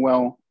are doing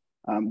well,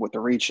 what the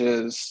reach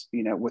is,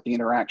 you know, what the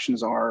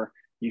interactions are.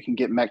 You can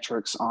get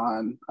metrics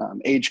on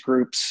age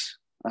groups,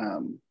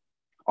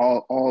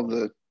 all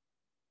the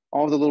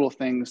little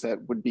things that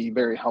would be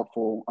very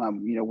helpful,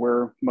 you know,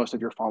 where most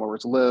of your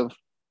followers live,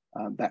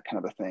 that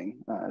kind of a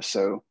thing.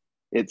 So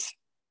it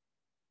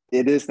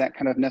is that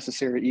kind of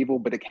necessary evil,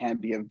 but it can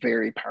be a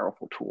very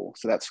powerful tool.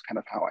 So that's kind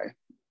of how I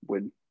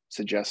would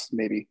suggest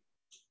maybe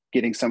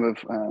getting some of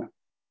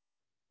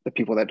the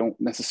people that don't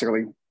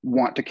necessarily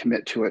want to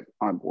commit to it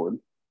on board.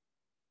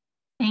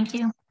 Thank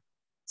you.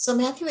 So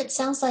Matthew, it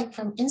sounds like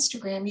from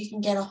Instagram, you can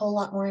get a whole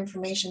lot more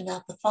information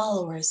about the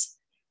followers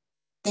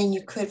than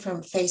you could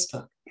from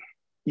Facebook.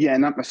 Yeah,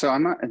 so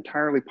I'm not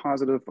entirely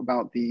positive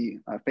about the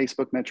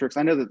Facebook metrics.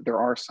 I know that there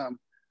are some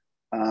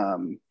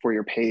for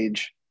your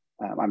page.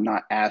 I'm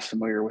not as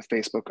familiar with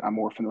Facebook. I'm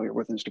more familiar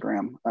with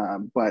Instagram.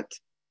 But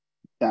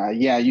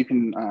yeah, you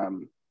can,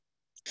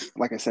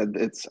 like I said,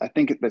 I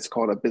think it's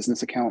called a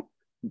business account,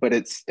 but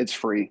it's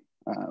free.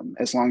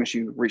 As long as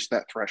you reach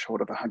that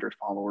threshold of 100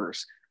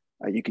 followers,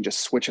 you can just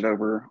switch it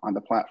over on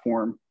the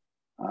platform,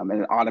 and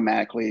it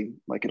automatically,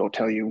 like, it'll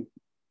tell you,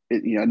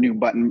 you know, a new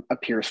button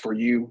appears for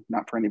you,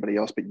 not for anybody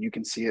else, but you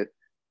can see it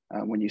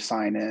when you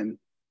sign in.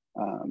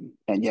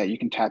 And yeah, you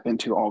can tap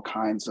into all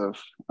kinds of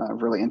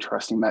really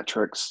interesting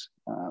metrics.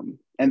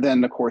 And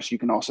then, of course, you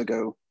can also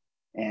go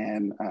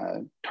and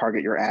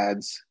target your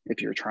ads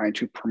if you're trying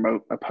to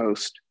promote a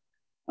post.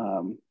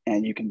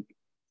 And you can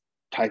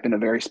type in a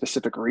very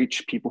specific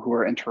reach, people who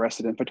are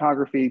interested in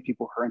photography,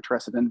 people who are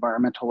interested in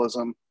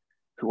environmentalism,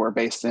 who are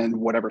based in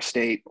whatever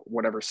state,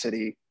 whatever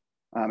city,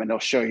 and they'll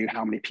show you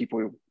how many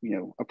people,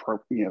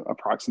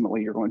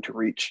 approximately you're going to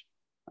reach.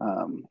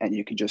 And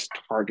you can just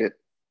target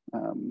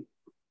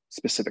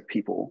specific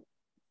people.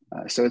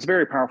 So it's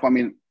very powerful. I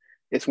mean,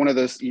 it's one of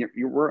those,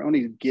 we're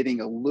only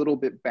getting a little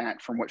bit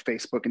back from what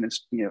Facebook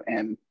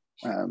and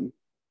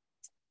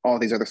all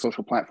these other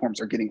social platforms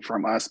are getting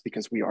from us,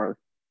 because we are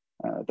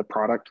the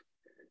product.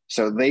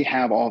 So they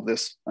have all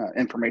this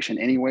information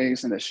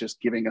anyways, and it's just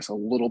giving us a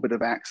little bit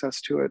of access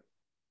to it,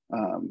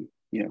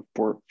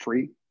 for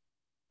free.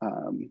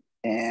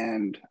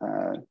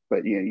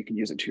 But you can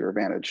use it to your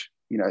advantage.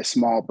 A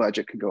small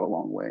budget can go a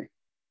long way.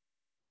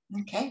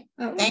 Okay.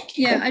 Thank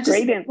you. Yeah, I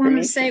just want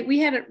to say we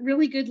had a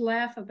really good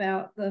laugh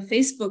about the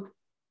Facebook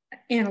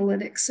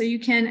analytics. So you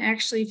can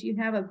actually, if you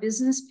have a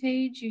business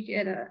page, you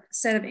get a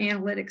set of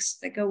analytics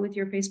that go with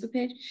your Facebook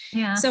page.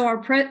 Yeah. So our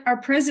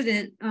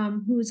president,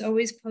 who's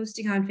always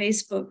posting on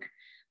Facebook,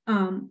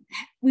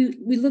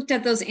 we looked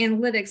at those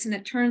analytics, and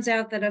it turns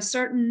out that a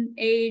certain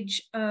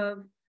age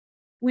of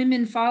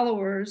women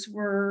followers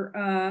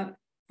were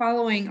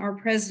following our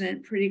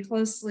president pretty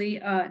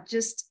closely.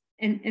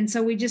 And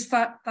so we just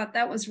thought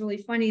that was really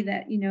funny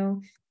that,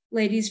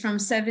 ladies from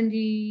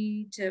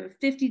 50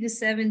 to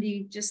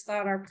 70 just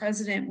thought our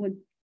president would,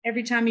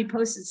 every time he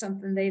posted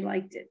something, they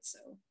liked it. So,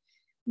 I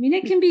mean,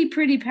 it can be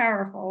pretty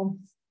powerful.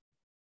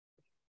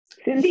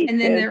 Cindy,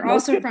 and then they're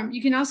also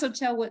you can also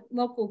tell what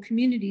local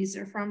communities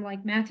they're from,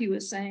 like Matthew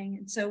was saying.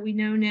 And so we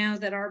know now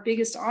that our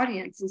biggest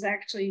audience is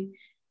actually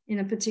in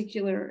a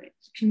particular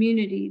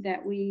community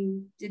that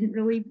we didn't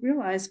really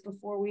realize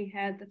before we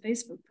had the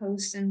Facebook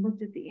post and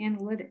looked at the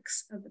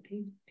analytics of the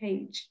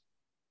page.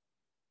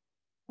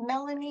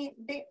 Melanie,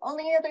 the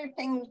only other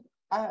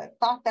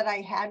thought that I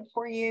had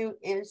for you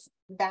is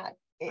that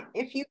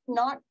if you've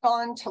not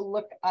gone to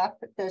look up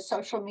the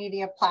social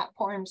media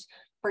platforms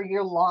for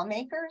your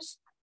lawmakers,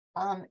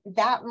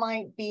 that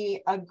might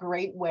be a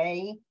great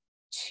way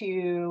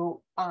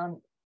to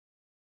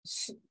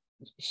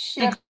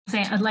shift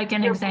like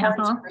an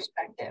example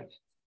perspective.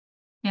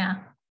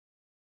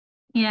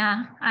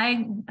 Yeah,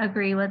 I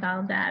agree with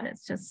all that.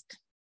 It's just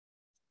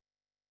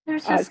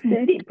there's just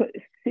Cindy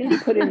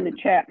put in the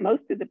chat,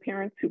 most of the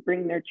parents who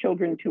bring their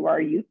children to our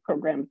youth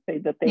programs say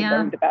that they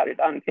learned about it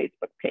on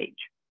Facebook page.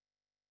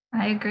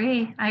 I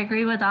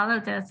agree with all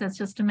of this. It's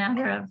just a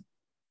matter of,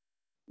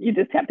 you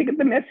just have to get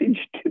the message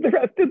to the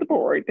rest of the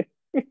board.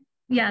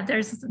 Yeah,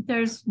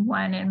 there's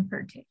one in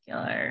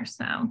particular,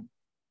 so.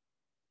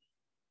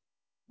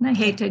 And I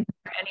hate to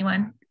ignore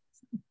anyone.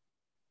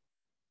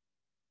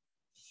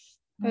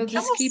 Oh,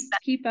 just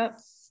keep up,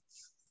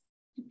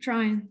 keep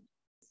trying.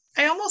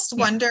 I almost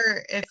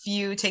wonder if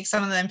you take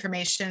some of the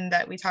information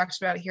that we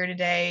talked about here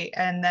today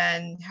and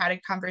then had a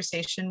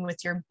conversation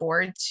with your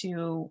board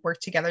to work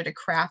together to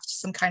craft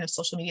some kind of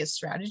social media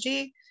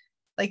strategy,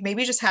 like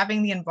maybe just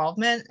having the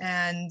involvement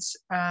and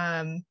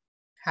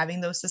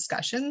having those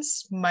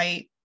discussions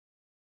might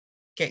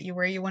get you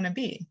where you want to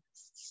be.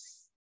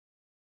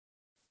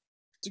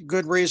 It's a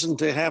good reason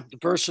to have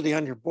diversity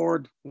on your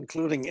board,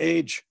 including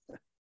age.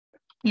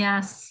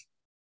 Yes,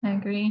 I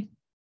agree.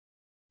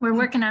 We're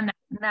working on that.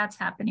 That's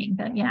happening,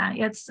 but yeah,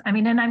 it's, I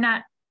mean, and I'm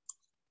not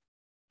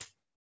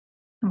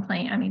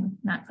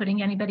not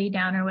putting anybody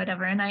down or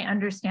whatever. And I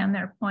understand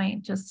their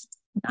point, just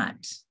not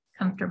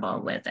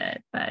comfortable with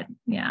it, but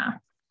yeah.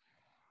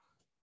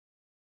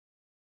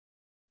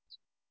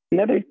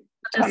 Another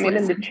comment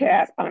in the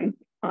chat on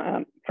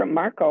from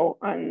Marco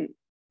on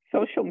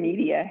social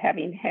media,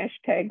 having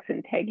hashtags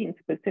and tagging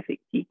specific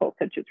people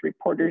such as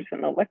reporters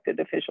and elected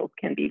officials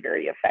can be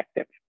very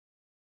effective.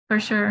 For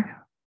sure.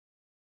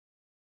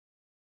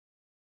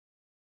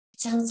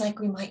 Sounds like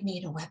we might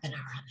need a webinar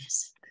on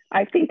this.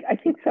 I think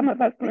some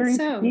of us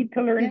need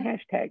to learn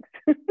hashtags.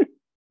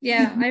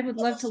 Yeah, I would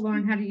love to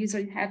learn how to use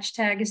a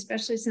hashtag,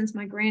 especially since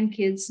my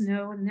grandkids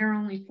know and they're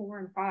only 4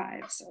 and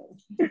 5. So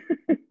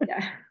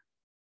yeah. I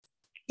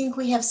think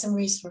we have some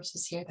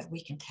resources here that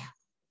we can tap.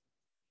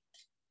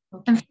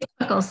 Okay. And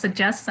Facebook will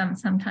suggest them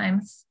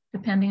sometimes,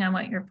 depending on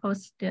what your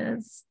post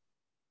is.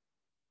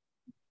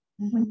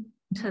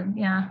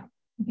 Yeah,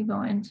 you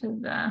go into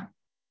the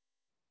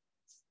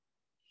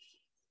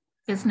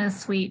business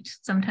suite,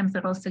 sometimes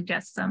it'll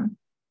suggest some,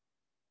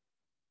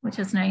 which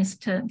is nice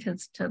to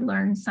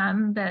learn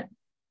some that,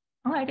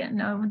 oh, I didn't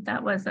know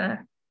that was a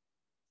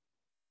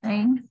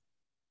thing.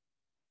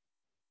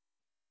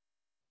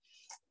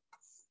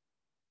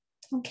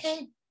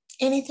 Okay,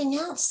 anything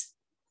else?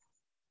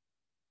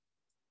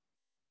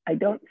 I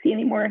don't see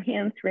any more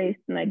hands raised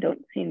and I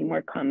don't see any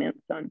more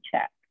comments on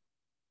chat.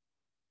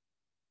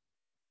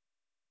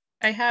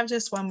 I have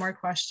just one more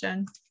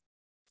question.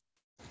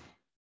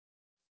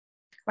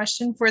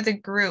 Question for the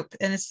group,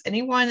 and is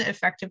anyone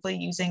effectively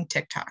using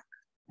TikTok?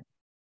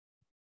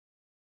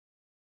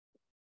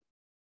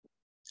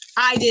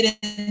 I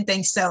didn't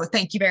think so.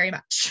 Thank you very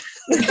much.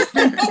 I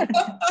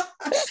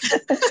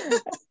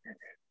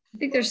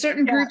think there's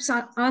certain groups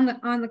on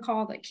the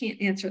call that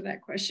can't answer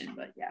that question,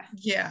 but yeah.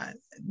 Yeah,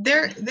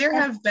 there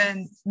have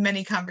been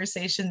many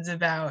conversations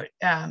about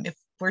if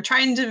we're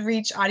trying to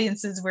reach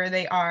audiences where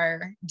they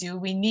are, do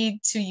we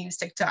need to use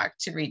TikTok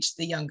to reach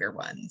the younger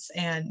ones?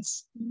 And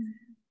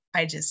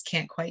I just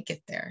can't quite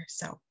get there.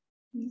 So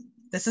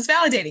this is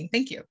validating.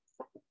 Thank you.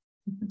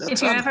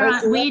 If you're ever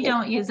on, we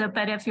don't use it,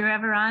 but if you're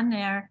ever on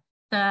there,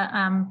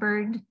 the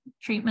Bird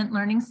Treatment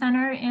Learning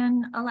Center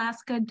in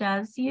Alaska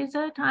does use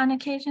it on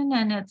occasion,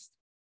 and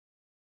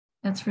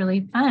it's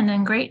really fun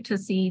and great to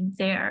see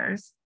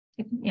theirs.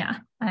 Yeah,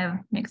 I have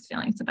mixed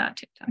feelings about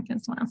TikTok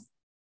as well.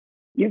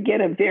 You get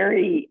a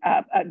very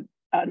an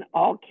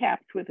all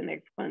caps with an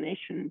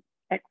exclamation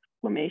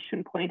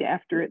point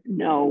after it,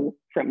 no,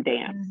 from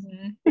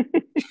Dan.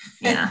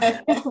 Yeah.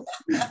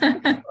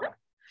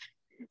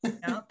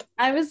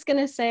 I was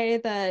gonna say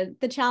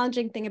the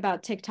challenging thing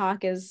about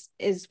TikTok is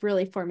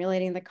really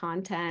formulating the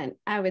content.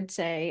 I would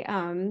say,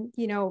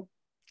 you know,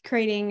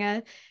 creating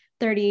a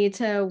 30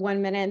 to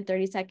 1 minute,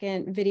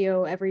 30-second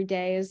video every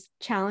day is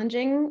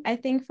challenging, I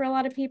think, for a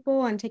lot of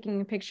people, and taking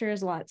a picture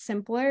is a lot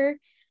simpler.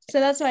 So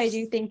that's why I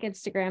do think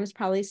Instagram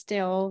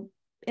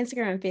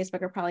and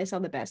Facebook are probably still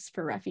the best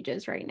for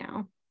refuges right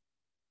now.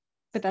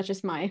 But that's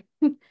just my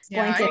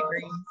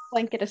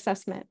blanket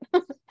assessment.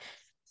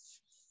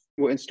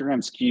 Well,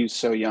 Instagram skews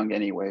so young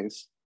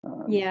anyways.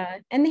 Yeah,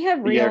 and they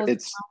have reels. Yeah,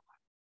 it's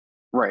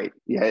right.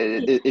 Yeah,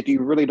 if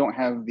you really don't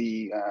have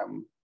the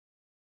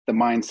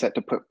mindset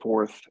to put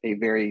forth a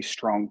very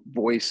strong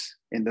voice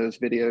in those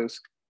videos,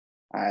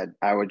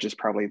 I would just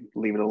probably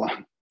leave it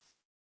alone.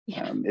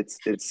 Yeah.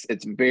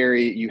 It's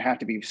very, you have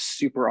to be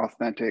super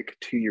authentic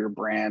to your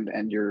brand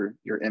and your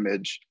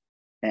image,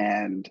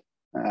 and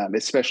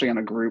especially on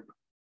a group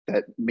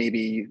that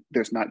maybe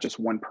there's not just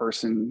one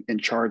person in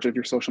charge of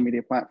your social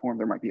media platform,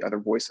 there might be other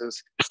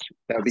voices.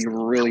 That would be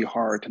really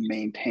hard to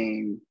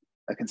maintain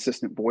a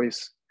consistent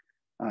voice.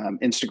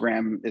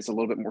 Instagram is a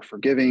little bit more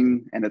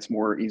forgiving and it's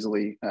more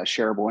easily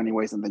shareable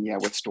anyways. And then, yeah,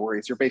 with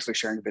stories, you're basically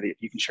sharing video.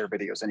 You can share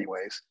videos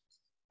anyways.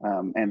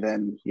 And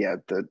then, yeah,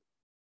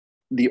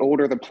 the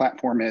older the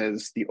platform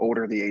is, the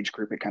older the age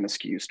group it kind of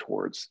skews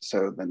towards.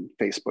 So then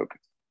Facebook,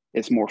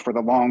 it's more for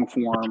the long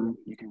form.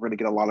 You can really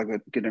get a lot of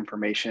good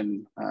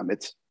information.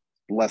 It's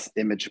less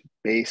image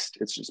based.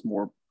 It's just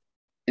more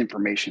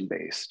information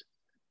based.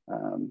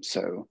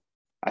 So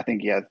I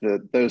think, yeah,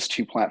 those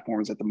two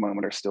platforms at the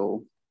moment are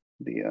still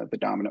the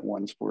dominant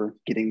ones for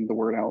getting the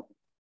word out.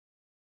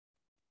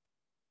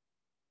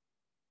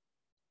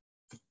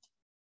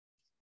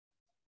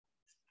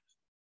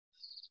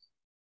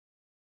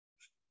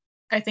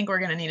 I think we're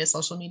going to need a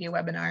social media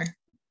webinar.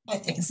 I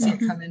think so.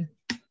 Coming.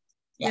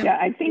 Yeah,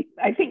 I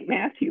think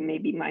Matthew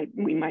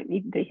we might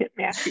need to hit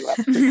Matthew up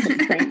for some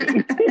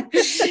training.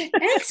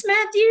 Thanks,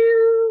 Matthew.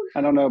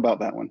 I don't know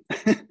about that one,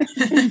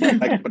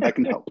 but that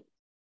can help.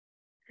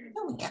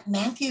 Oh, we got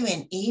Matthew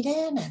and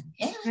Eden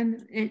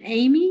and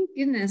Amy.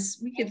 Goodness,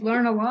 we could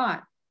learn a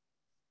lot.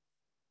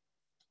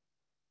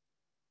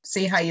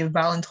 See how you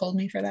volunteered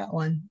me for that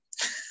one.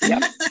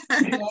 Yep.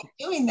 I like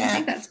doing that. I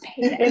think that's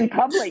paid. In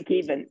public,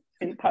 even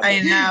in public.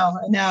 I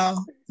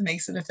know. It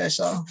makes it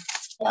official.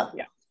 Yep.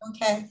 Yeah.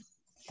 Okay.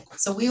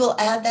 So we will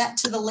add that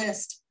to the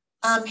list.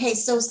 Hey,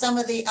 so some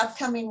of the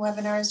upcoming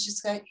webinars,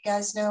 just so you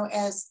guys know,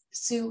 as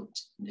Sue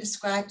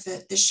described,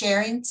 the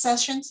sharing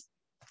sessions.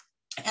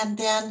 And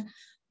then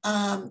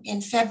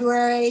in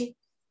February,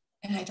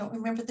 and I don't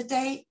remember the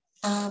date.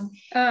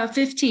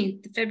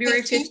 15th,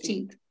 February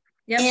 15th.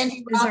 Yep,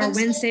 Andy is our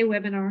Wednesday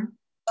webinar.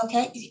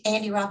 Okay,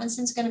 Andy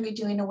Robinson's going to be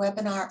doing a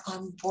webinar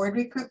on board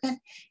recruitment.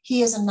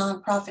 He is a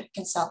nonprofit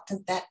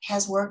consultant that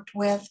has worked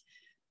with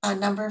a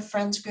number of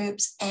friends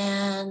groups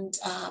and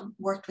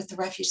worked with the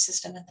refuge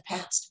system in the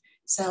past.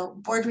 So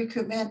board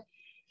recruitment.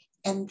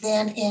 And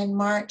then in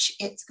March,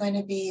 it's going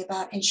to be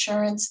about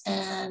insurance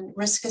and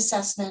risk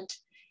assessment.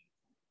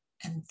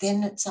 And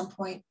then at some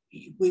point,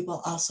 we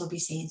will also be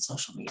seeing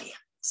social media.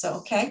 So,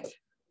 okay.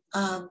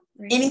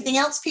 Anything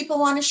else people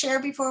want to share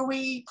before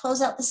we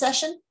close out the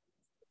session?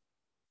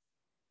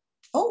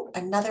 Oh,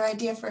 another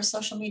idea for a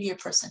social media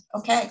person.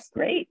 Okay.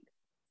 Great.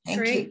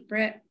 Thank you.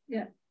 Brett.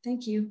 Yeah,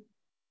 thank you.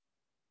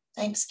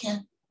 Thanks,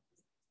 Ken.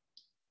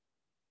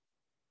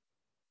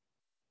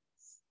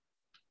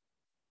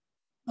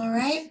 All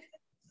right.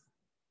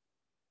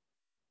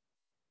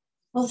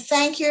 Well,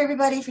 thank you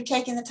everybody for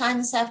taking the time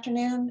this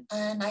afternoon,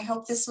 and I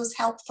hope this was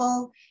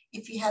helpful.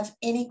 If you have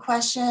any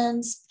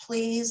questions,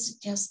 please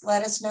just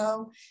let us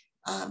know.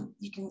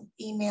 You can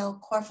email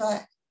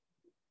Corfa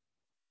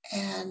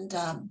and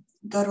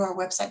go to our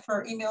website for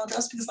our email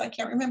address because I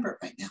can't remember it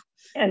right now.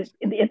 And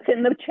it's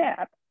in the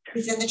chat.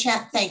 It's in the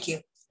chat. Thank you.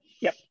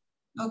 Yep.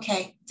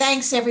 Okay.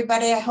 Thanks,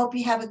 everybody. I hope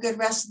you have a good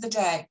rest of the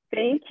day.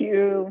 Thank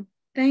you.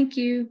 Thank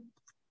you.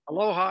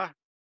 Aloha.